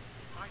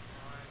 Fine.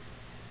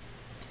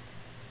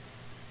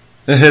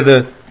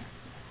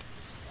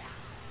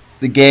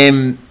 the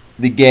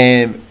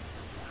game.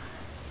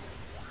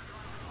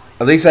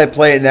 At least I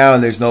play it now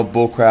and there's no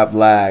bullcrap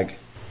lag.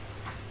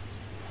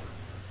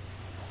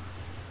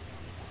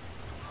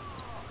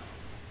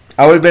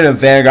 I would have been a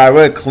Vanguard. I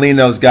would have cleaned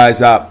those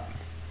guys up.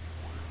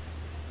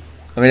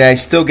 I mean, I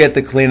still get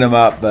to clean them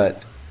up,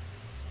 but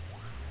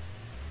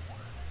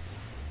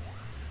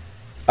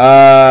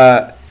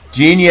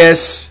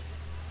Genius,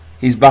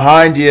 he's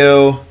behind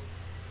you.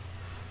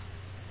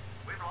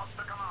 We've lost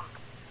the command.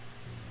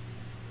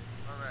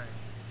 Alright.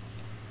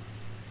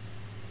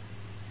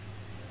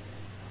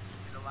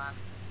 Should be the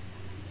last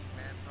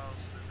man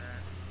post and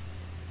then.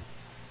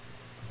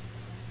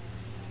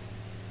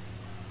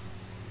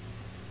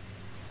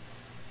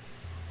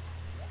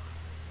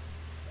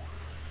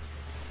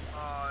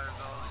 Oh, there's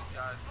all these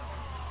guys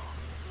going.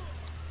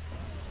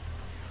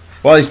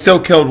 Well, he still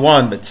killed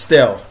one, but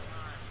still.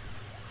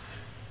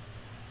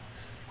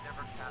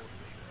 Never captured.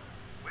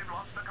 We've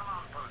lost the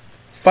command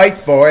post. Fight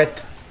for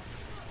it.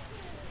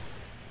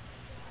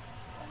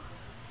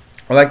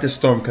 I like the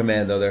Storm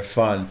Commando. They're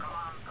fun. Command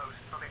post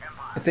for the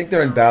Empire. I think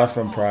they're in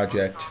Battlefront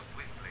Project.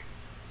 Dwindling.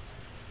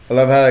 I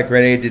love how that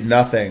grenade did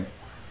nothing.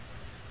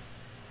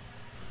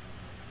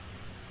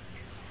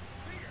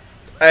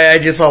 I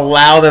just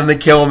allow them to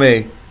kill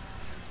me.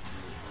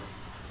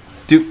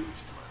 Dude.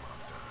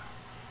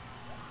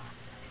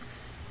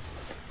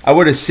 I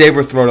would have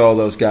saber thrown all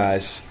those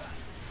guys.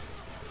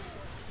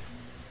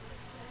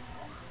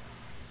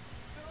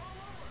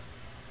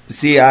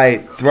 See, I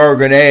throw a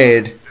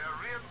grenade Their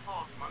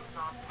reinforcements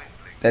are dwindling.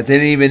 that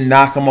didn't even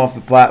knock them off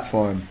the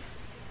platform.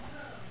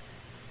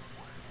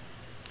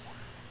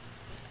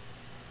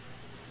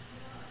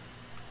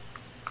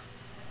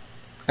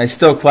 I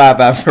still clap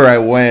after I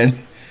win.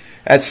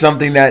 That's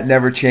something that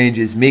never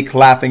changes. Me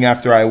clapping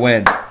after I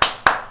win.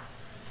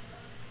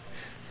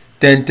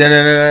 Dun, dun,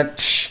 dun, dun,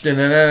 tsh, dun,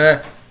 dun, dun,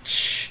 dun,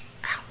 tsh.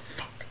 Ow,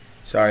 fuck.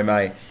 Sorry,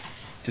 I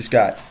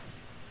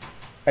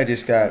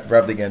just got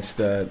rubbed against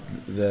the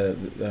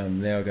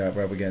nail got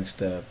rubbed against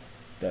the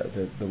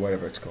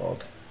whatever it's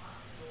called.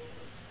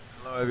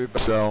 Hello,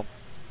 everybody. So,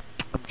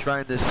 I'm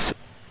trying to keep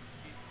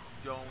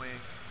going to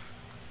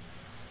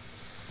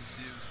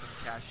do some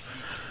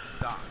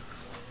Kashyyyk docs.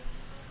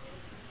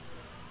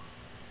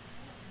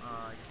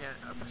 I can't,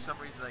 for some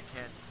reason, I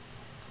can't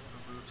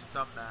remove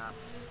some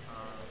maps.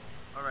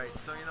 Alright,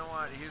 so you know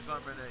what? Here's what I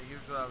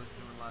was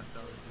doing last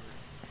time.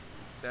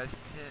 I was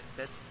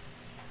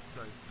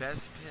doing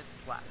best pin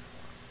platform.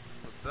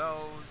 For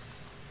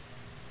those,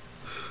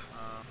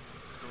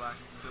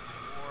 Galactic Civil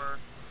War.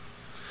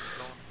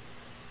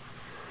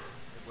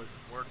 It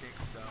wasn't working,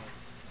 so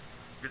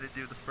I'm gonna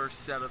do the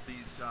first set of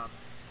these.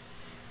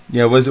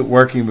 Yeah, it wasn't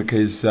working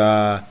because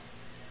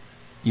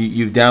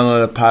you've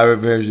downloaded a pirate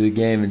version of the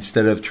game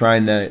instead of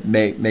trying to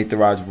make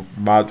the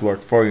mods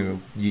work for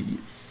you.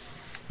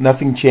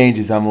 Nothing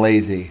changes. I'm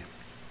lazy.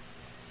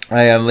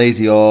 I am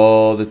lazy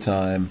all the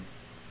time.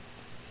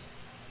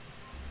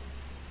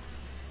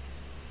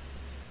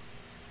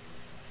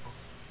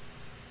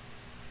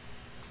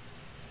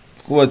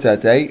 Who was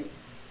that, eh?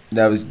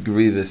 That was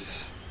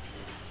Grievous.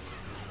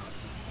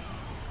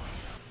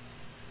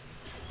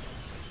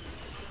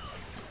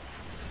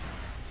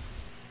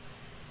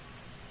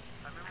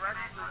 I mean, we're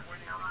actually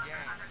winning the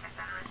game.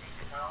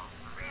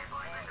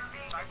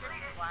 If I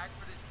get flagged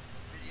for this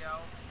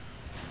video,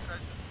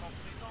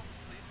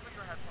 please put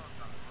your headphones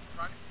on. I'm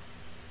trying to.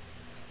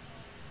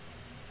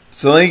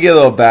 So let me get a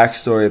little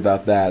backstory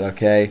about that,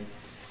 okay?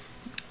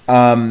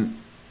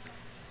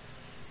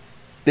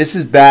 This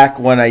is back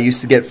when I used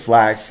to get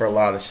flagged for a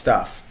lot of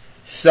stuff.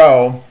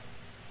 So,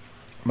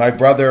 my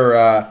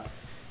brother,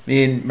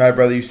 me and my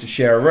brother used to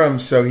share a room,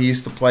 so he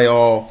used to play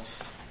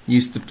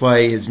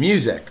his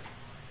music,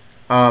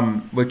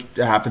 which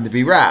happened to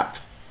be rap.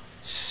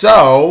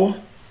 So,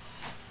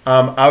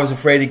 I was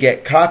afraid to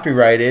get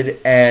copyrighted,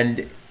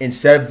 and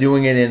instead of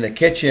doing it in the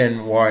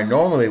kitchen where I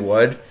normally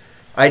would,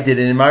 I did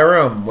it in my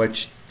room,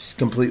 which is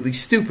completely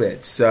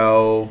stupid.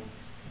 So,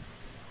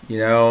 you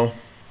know,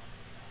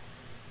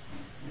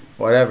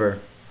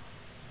 whatever.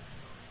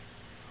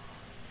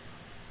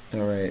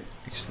 Alright,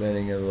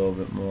 expanding it a little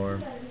bit more.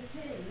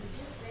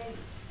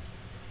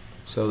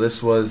 So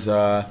this was,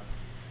 that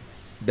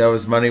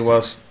was money well.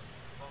 Both teams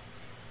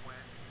win.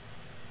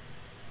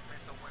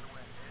 It's a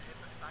win-win.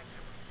 If I can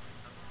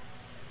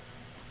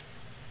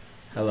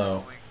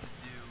Hello. going to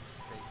do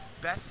space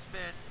best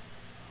spin.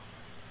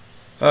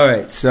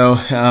 Alright, so,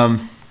 a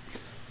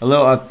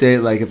little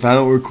update, like, if I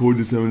don't record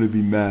this, I'm going to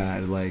be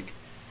mad, like.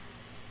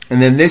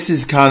 And then this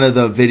is kind of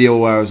the video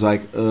where I was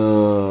like, Alright,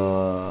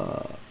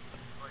 so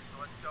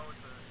let's go with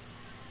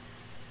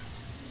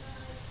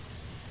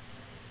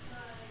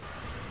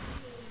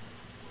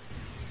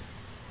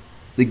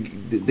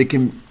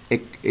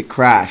it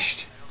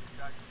crashed.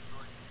 I hope you guys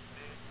enjoyed this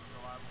vid, so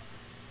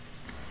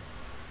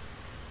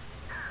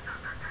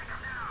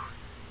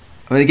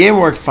I mean, the game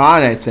worked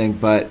fine, I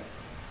think, but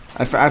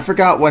I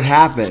forgot what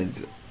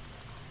happened.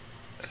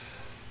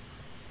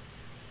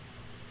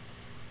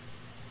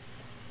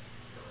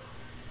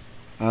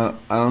 I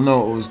don't know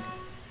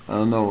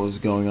what was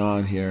going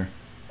on here.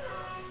 I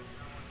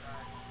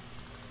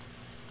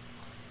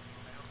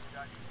hope you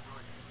guys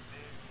enjoyed this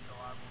vid, so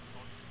I will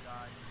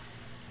talk to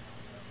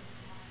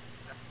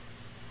you guys.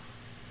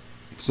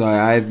 So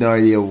I have no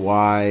idea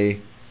why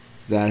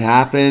that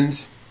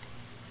happened.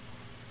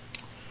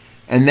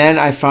 And then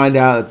I find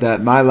out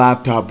that my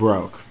laptop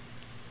broke.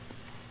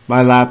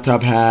 My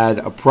laptop had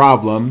a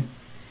problem.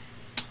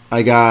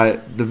 I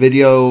got the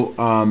video,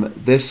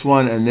 this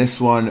one and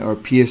this one are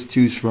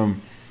PS2s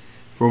from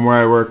where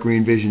I work,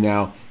 Green Vision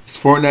now. This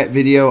Fortnite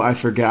video, I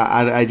forgot.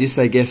 I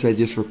guess I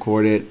just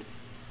recorded.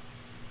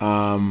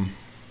 I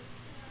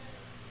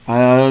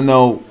don't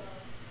know.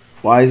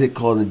 Why is it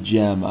called a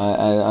gem? I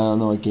don't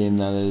know what game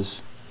that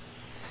is.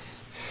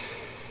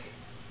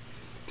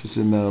 Just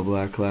a Metal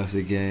Black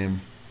classic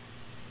game.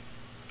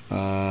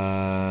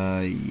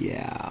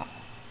 Yeah.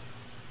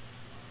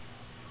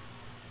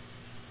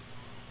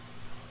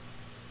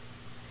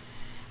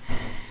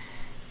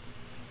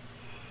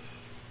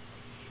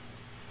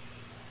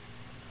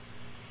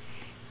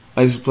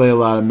 I used to play a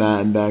lot of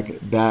Madden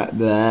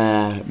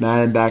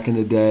Madden back in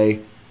the day.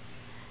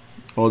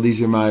 All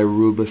these are my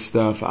Aruba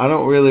stuff. I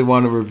don't really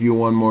want to review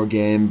one more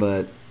game,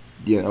 but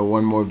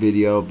one more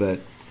video, but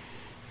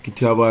you can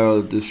tell by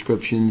all the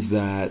descriptions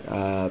that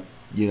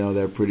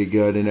they're pretty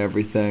good and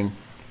everything.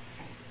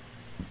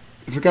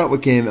 I forgot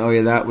what game. Oh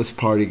yeah, that was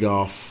Party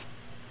Golf.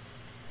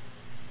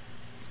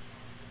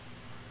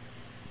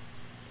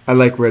 I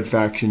like Red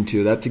Faction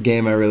too. That's a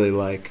game I really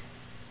like.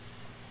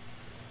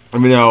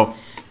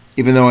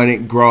 Even though I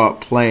didn't grow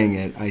up playing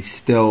it, I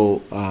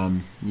still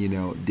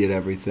did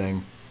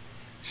everything.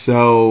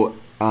 So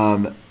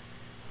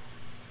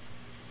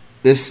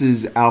this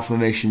is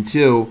Alphamation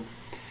 2.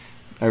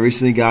 I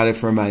recently got it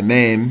for my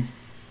MAME.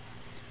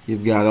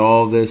 You've got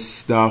all this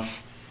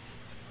stuff.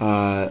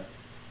 But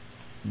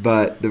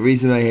the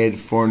reason I hated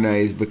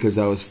Fortnite is because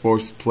I was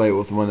forced to play it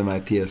with one of my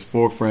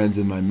PS4 friends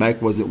and my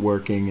mic wasn't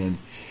working, and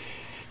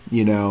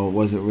it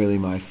wasn't really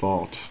my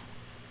fault.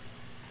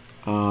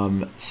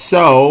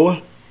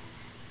 So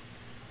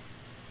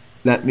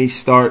let me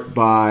start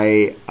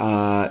by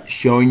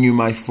showing you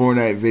my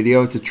Fortnite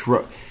video.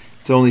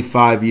 It's only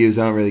 5 views.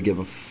 I don't really give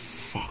a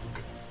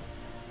fuck.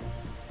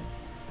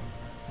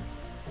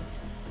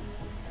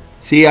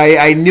 See,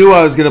 I knew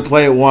I was going to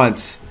play it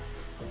once.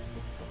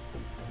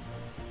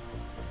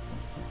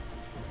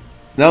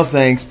 No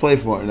thanks. Play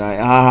Fortnite.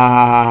 Ha ha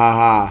ha ha ha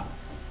ha.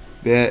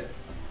 Bit.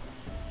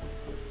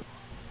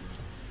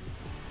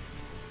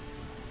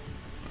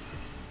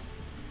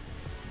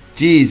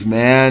 Jeez,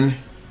 man.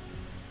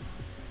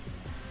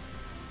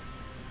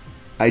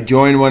 I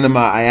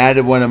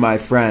added one of my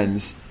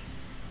friends.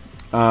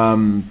 I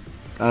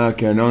don't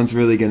care. No one's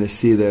really gonna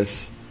see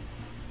this.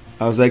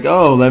 I was like,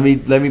 oh, let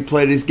me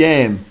play this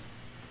game.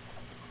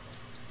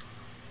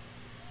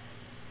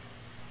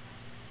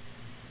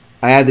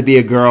 I had to be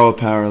a girl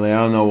apparently. I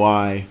don't know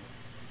why.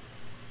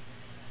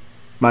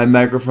 My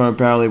microphone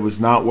apparently was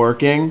not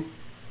working.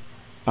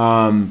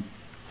 I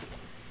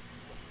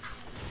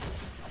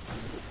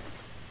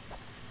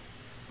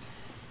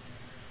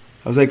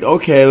was like,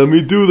 okay, let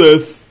me do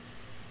this.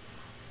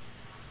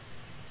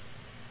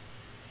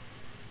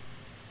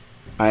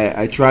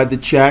 I tried to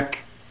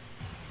check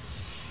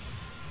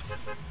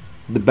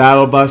the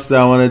battle bus that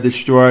I want to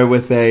destroy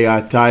with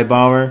a TIE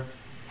bomber.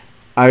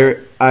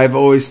 I've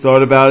always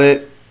thought about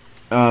it.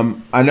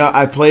 I know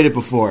I played it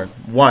before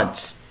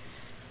once.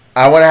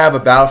 I want to have a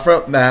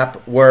Battlefront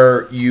map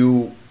where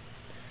the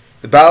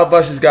battle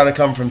bus has got to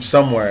come from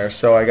somewhere,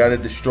 so I got to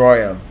destroy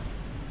them.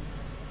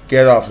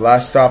 Get off.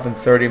 Last stop in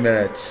 30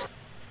 minutes.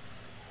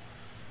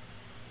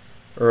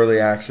 Early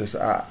access.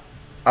 I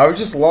was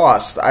just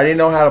lost. I didn't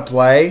know how to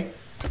play.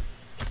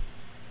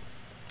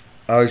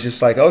 I was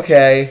just like,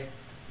 okay.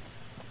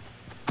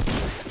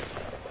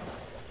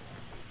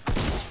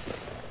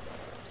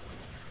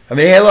 I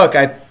mean, hey, look,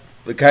 can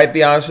I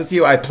be honest with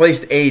you? I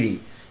placed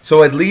 80.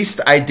 So at least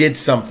I did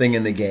something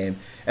in the game.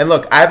 And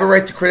look, I have a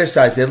right to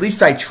criticize it. At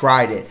least I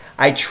tried it.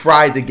 I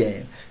tried the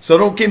game. So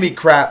don't give me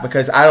crap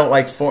because I don't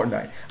like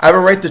Fortnite. I have a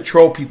right to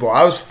troll people.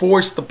 I was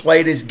forced to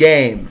play this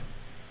game.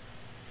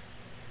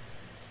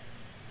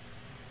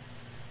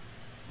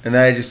 And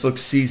then I just looked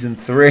Season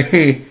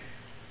 3.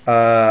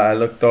 I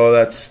looked all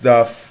that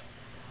stuff.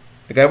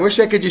 Like, I wish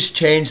I could just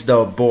change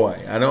the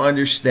boy. I don't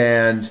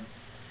understand,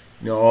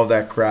 all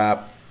that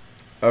crap.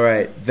 All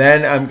right,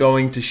 then I'm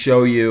going to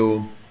show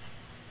you.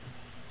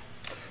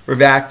 We're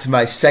back to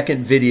my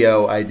second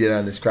video I did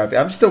on this crap.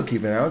 I'm still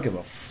keeping it. I don't give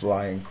a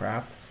flying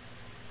crap.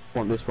 I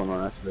want this one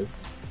on, actually.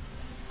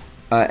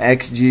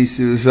 XG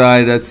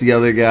Suicide, that's the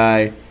other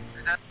guy.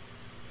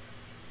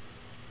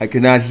 I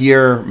could not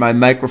hear. My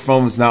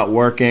microphone was not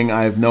working.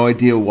 I have no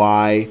idea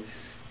why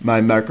my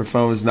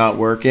microphone was not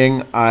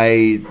working.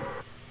 I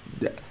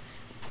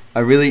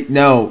really,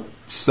 no.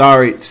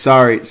 Sorry.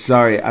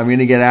 I'm going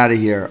to get out of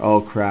here. Oh,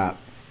 crap.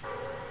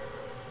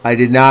 I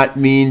did not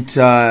mean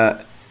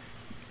to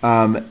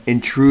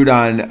intrude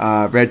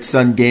on Red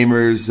Sun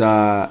Gamers.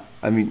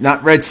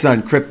 Not Red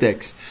Sun,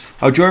 Cryptics.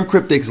 I'll join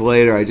Cryptics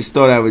later. I just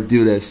thought I would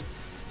do this.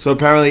 So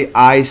apparently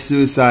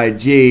Suicide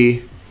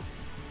G,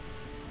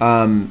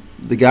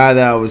 the guy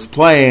that I was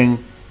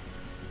playing,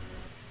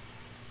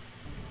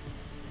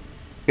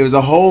 it was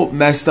a whole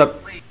messed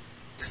up. Wait.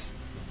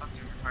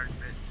 Fucking retarded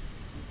bitch.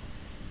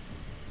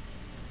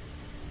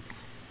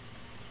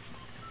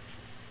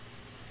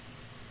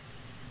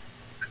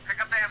 Pick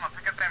up the ammo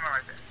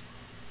right there.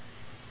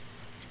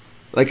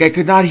 Like, I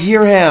could not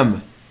hear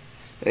him.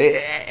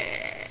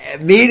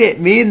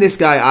 Me and this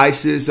guy,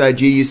 Suicide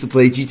G, used to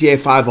play GTA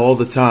 5 all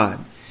the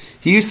time.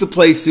 He used to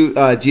play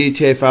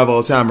GTA 5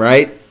 all the time,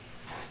 right?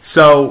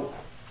 So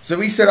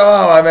we said,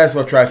 oh, I might as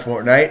well try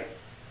Fortnite.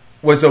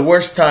 Was the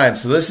worst time.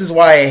 So this is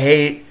why I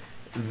hate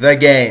the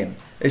game.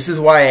 This is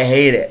why I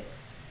hate it.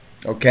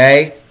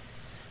 Okay?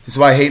 This is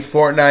why I hate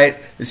Fortnite.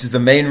 This is the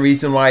main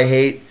reason why I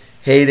hate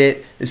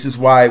it. This is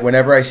why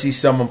whenever I see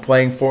someone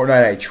playing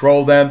Fortnite, I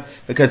troll them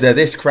because of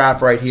this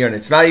crap right here. And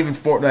it's not even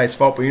Fortnite's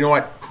fault, but you know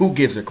what? Who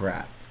gives a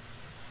crap?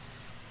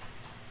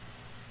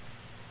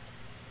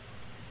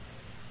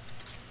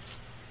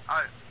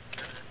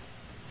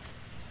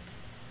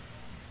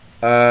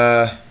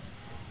 Uh,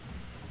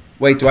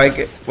 wait, do I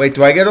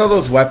get all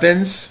those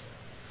weapons?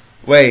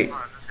 Wait. Come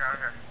on, this guy right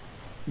here.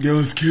 Yeah,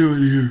 let's kill it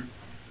here.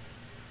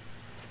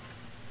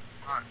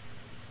 Come on.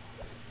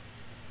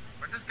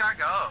 Where'd this guy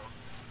go?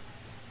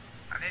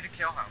 I need to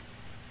kill him.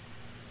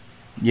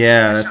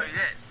 Yeah, Let me that's show you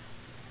this.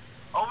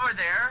 Over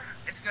there,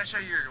 it's gonna show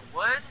you your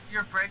wood,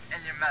 your brick,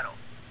 and your metal.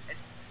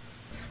 It's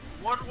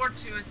World War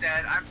II is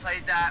dead. I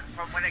played that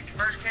from when it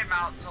first came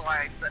out to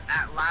like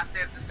at last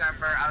day of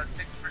December. I was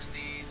 6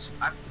 prestige.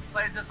 I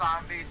played the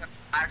zombies. And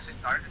I actually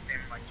started this game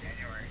in like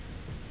January.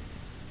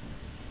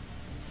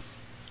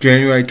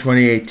 January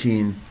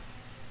 2018.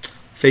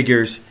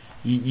 Figures.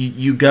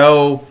 You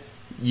go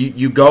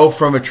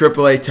from a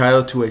AAA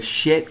title to a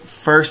shit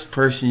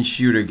first-person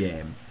shooter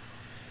game.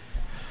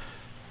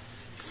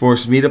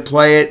 Forced me to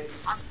play it.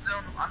 I'm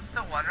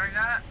still wondering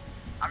that.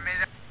 I mean,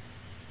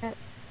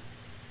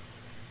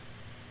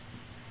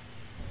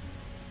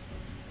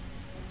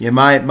 Yeah,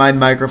 my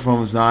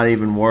microphone was not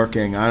even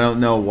working. I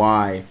don't know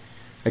why.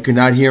 I could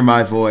not hear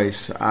my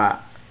voice.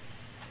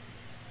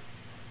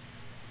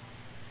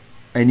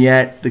 And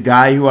yet, the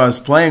guy who I was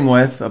playing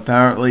with,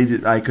 apparently,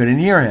 I couldn't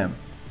hear him.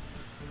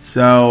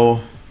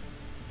 So,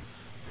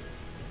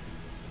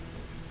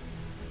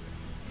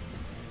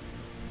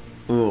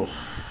 ooh.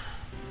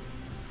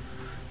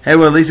 Hey,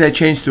 well, at least I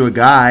changed to a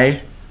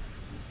guy.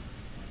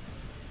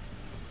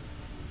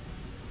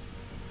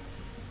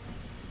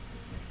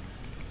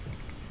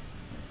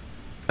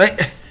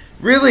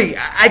 Really,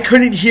 I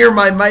couldn't hear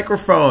my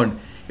microphone.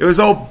 It was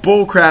all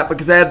bullcrap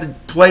because I had to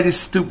play this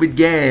stupid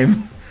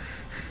game.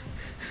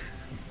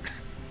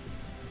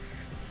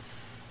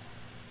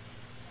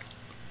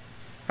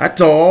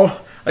 That's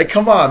all. Like,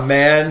 come on,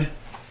 man.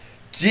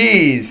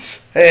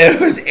 Jeez.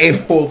 It was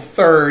April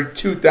 3rd,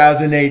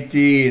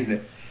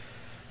 2018.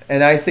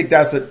 And I think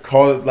that's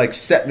what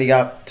set me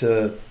up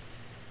to...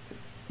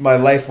 My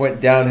life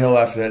went downhill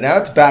after that. Now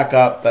it's back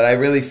up, but I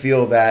really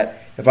feel that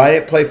if I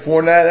didn't play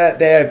Fortnite that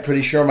day, I'm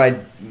pretty sure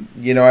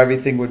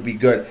everything would be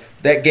good.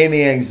 That gave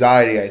me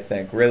anxiety, I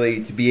think,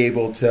 really, to be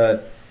able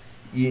to,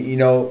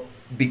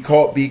 be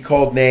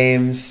called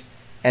names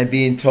and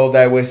being told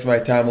that I wasted my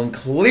time when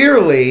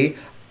clearly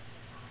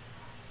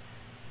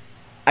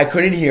I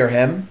couldn't hear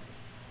him,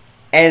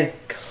 and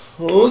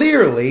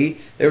clearly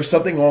there was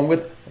something wrong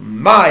with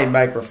my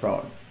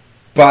microphone.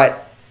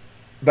 But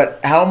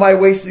how am I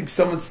wasting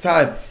someone's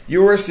time?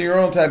 You're wasting your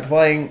own time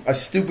playing a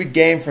stupid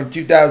game from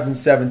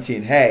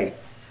 2017. Hey,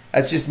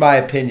 that's just my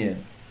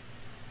opinion.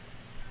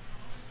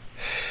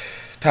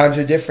 Times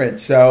are different,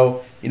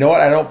 so you know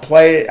what? I don't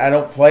play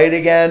it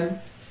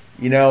again.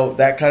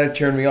 That kind of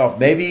turned me off.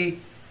 Maybe.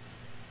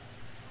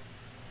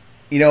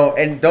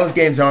 And those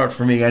games aren't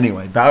for me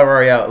anyway. Battle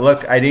Royale,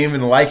 look, I didn't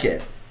even like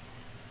it.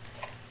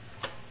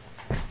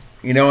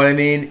 You know what I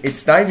mean?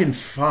 It's not even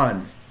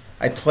fun.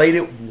 I played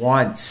it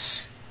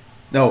once.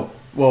 No,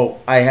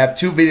 well, I have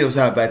 2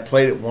 videos on it, but I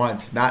played it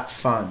once. Not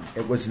fun.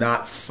 It was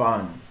not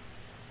fun.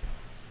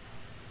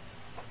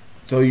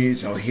 So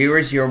here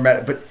is your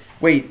but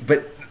wait,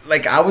 but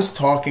like I was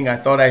talking, I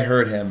thought I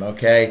heard him,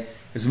 okay?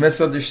 It was a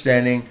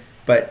misunderstanding,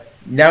 but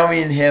now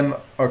me and him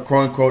are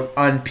quote unquote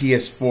on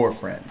PS4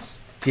 friends.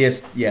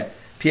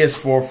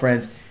 PS4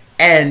 friends,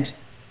 and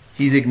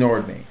he's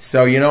ignored me.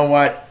 So you know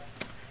what?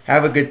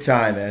 Have a good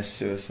time,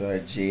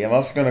 Suicide G. I'm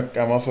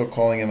also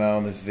calling him out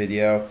on this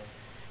video.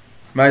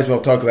 Might as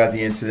well talk about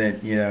the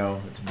incident.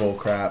 It's bull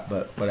crap,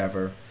 but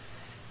whatever.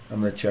 I'm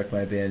gonna check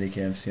my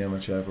Bandicam, see how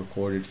much I've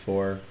recorded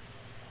for.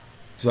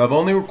 So I've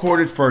only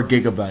recorded for a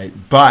gigabyte,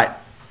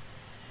 but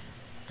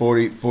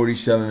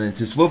 47 minutes.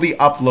 This will be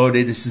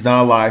uploaded. This is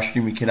not a live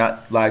stream. We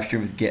cannot live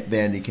stream with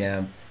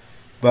Bandicam,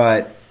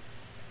 but.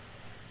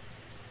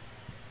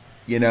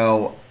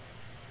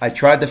 I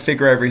tried to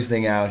figure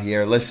everything out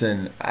here.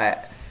 Listen,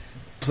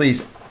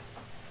 please.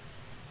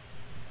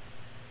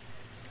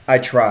 I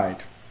tried.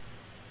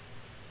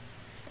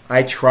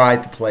 I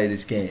tried to play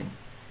this game.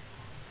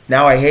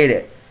 Now I hate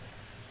it.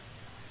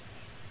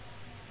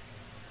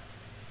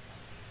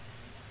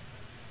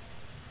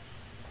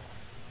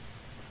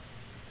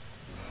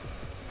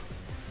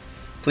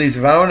 Please,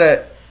 if I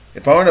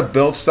want to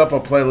build stuff, I'll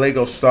play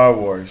Lego Star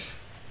Wars.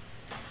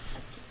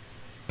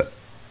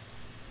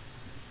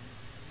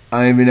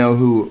 I don't even know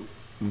who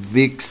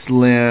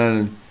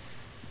Vixlan.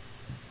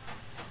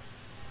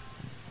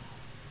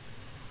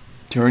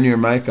 Turn your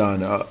mic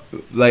on. And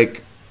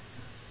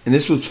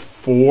this was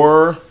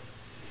 4.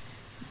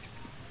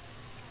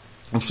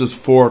 This was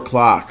 4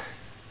 o'clock.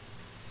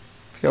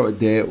 I forgot what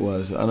day it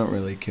was. I don't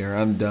really care.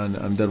 I'm done.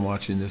 I'm done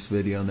watching this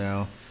video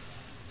now.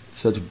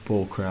 Such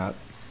bull crap.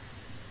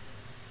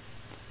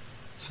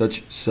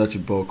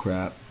 Such bull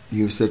crap.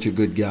 He was such a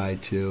good guy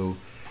too.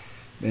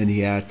 And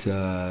he had to,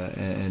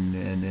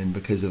 and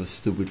because of a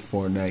stupid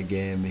Fortnite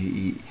game,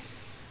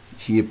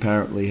 he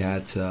apparently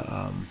had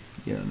to,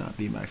 not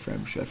be my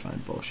friend, which I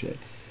find bullshit.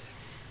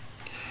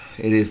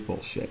 It is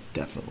bullshit,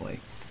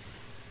 definitely.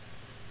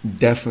 On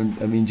the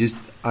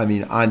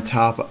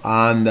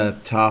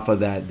top of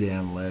that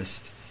damn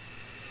list,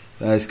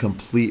 that is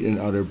complete and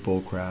utter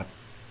bullcrap.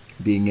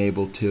 being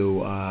able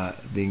to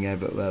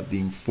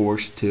being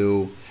forced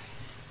to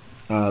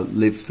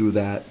live through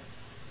that.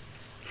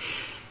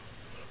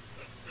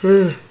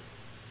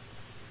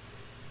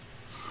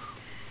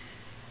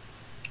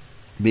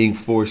 Being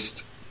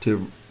forced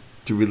to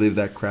relive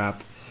that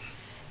crap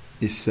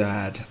is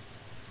sad.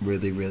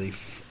 Really, really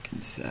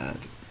fucking sad.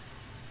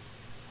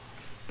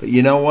 But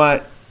you know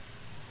what?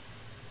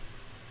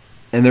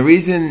 And the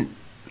reason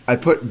I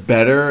put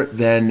better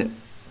than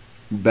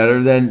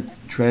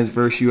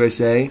Transverse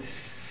USA,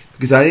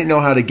 because I didn't know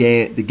how to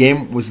game. The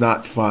game was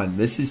not fun.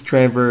 This is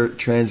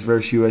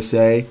Transverse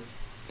USA.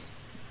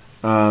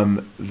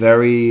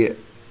 Very.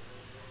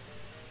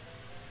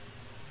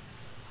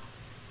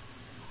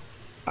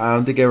 I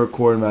don't think I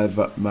recorded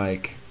my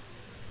mic.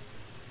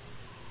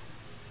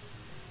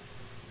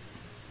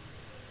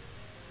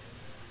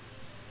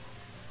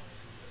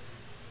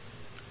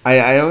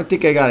 I don't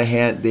think I got the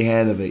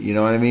hand of it. You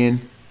know what I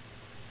mean?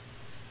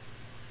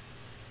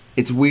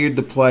 It's weird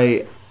to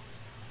play.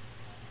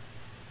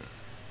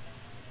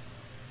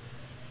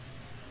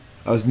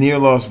 I was near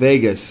Las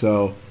Vegas,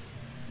 so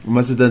I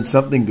must have done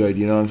something good.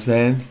 You know what I'm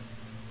saying?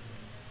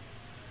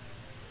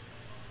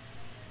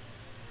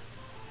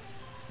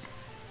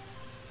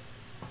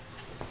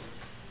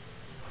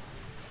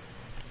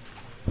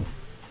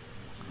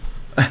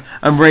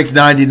 I'm ranked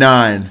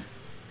 99.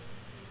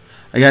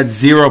 I got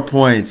 0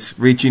 points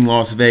reaching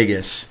Las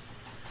Vegas.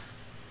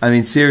 I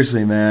mean,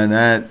 seriously,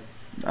 man.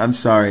 I'm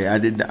sorry. I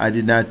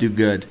did not do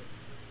good.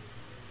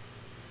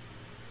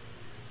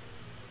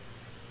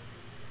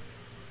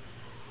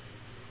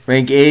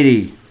 Rank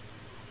 80.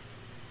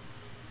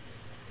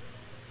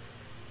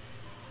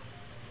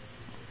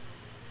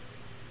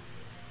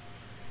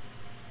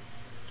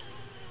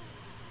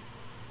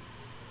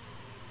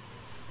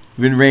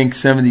 Even rank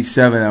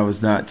 77, I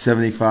was not.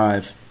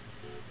 75.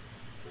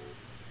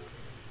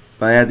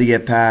 But I had to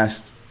get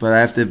past. But I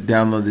have to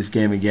download this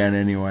game again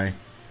anyway.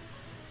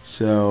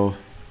 So,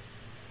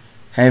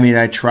 hey, I mean,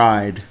 I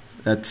tried.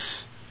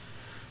 That's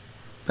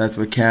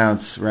what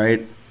counts,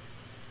 right?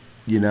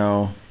 You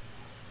know,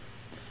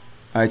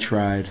 I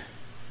tried.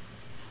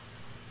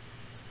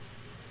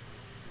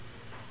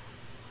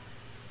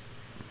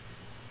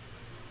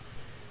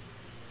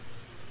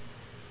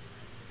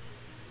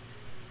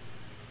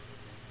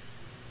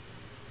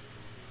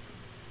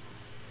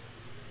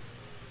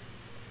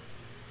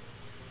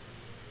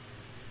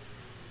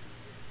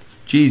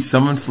 Geez,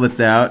 someone flipped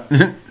out.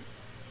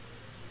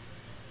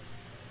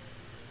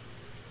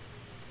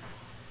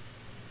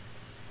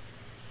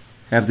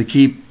 Have to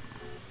keep.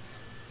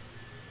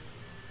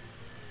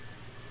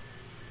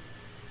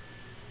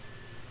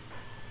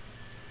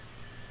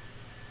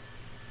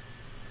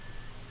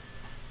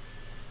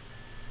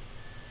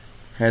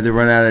 Had to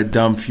run out of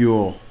dumb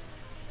fuel.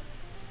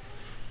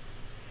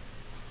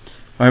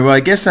 Alright, well,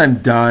 I guess I'm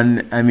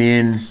done. I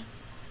mean,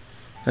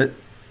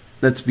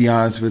 let's be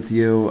honest with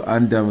you.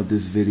 I'm done with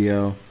this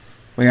video.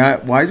 Wait,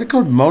 why is it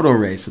called Moto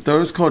Race? I thought it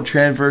was called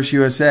Transverse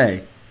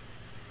USA.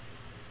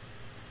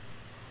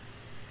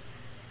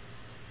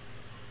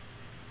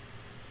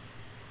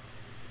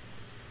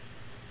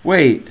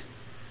 Wait,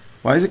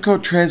 why is it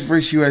called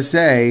Transverse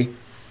USA,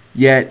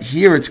 yet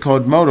here it's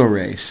called Moto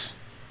Race?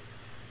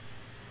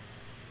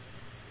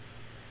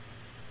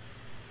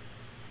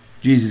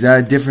 Geez, is that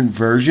a different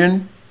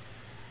version?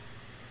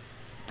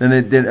 Then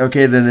it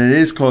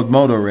is called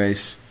Moto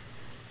Race.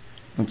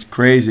 That's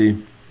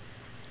crazy.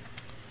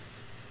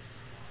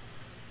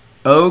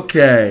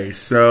 Okay,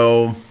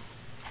 so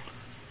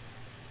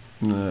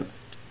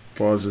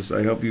pause this.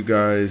 I hope you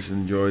guys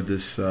enjoyed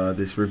this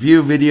this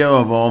review video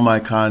of all my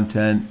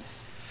content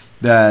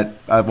that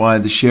I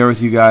wanted to share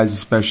with you guys,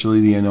 especially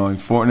the annoying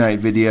Fortnite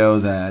video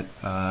that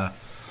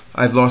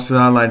I've lost an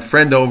online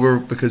friend over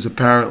because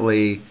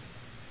apparently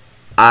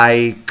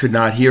I could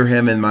not hear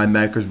him and my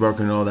mic was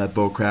broken and all that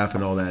bullcrap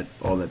and all that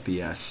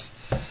BS.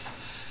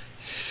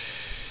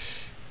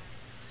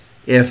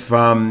 If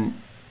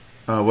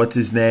what's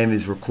his name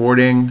is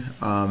recording,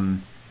 tell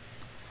him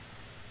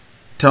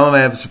I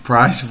have a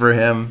surprise for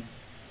him.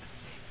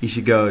 He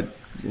should go.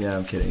 Yeah,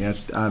 I'm kidding.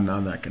 I'm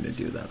not going to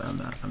do that. I'm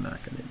not going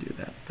to do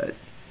that. But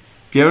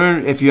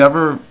if you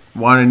ever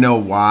want to know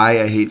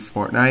why I hate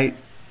Fortnite,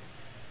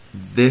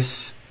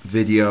 this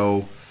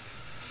video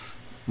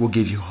will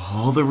give you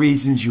all the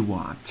reasons you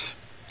want.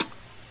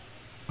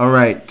 All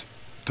right.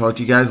 Talk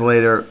to you guys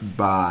later.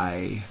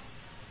 Bye.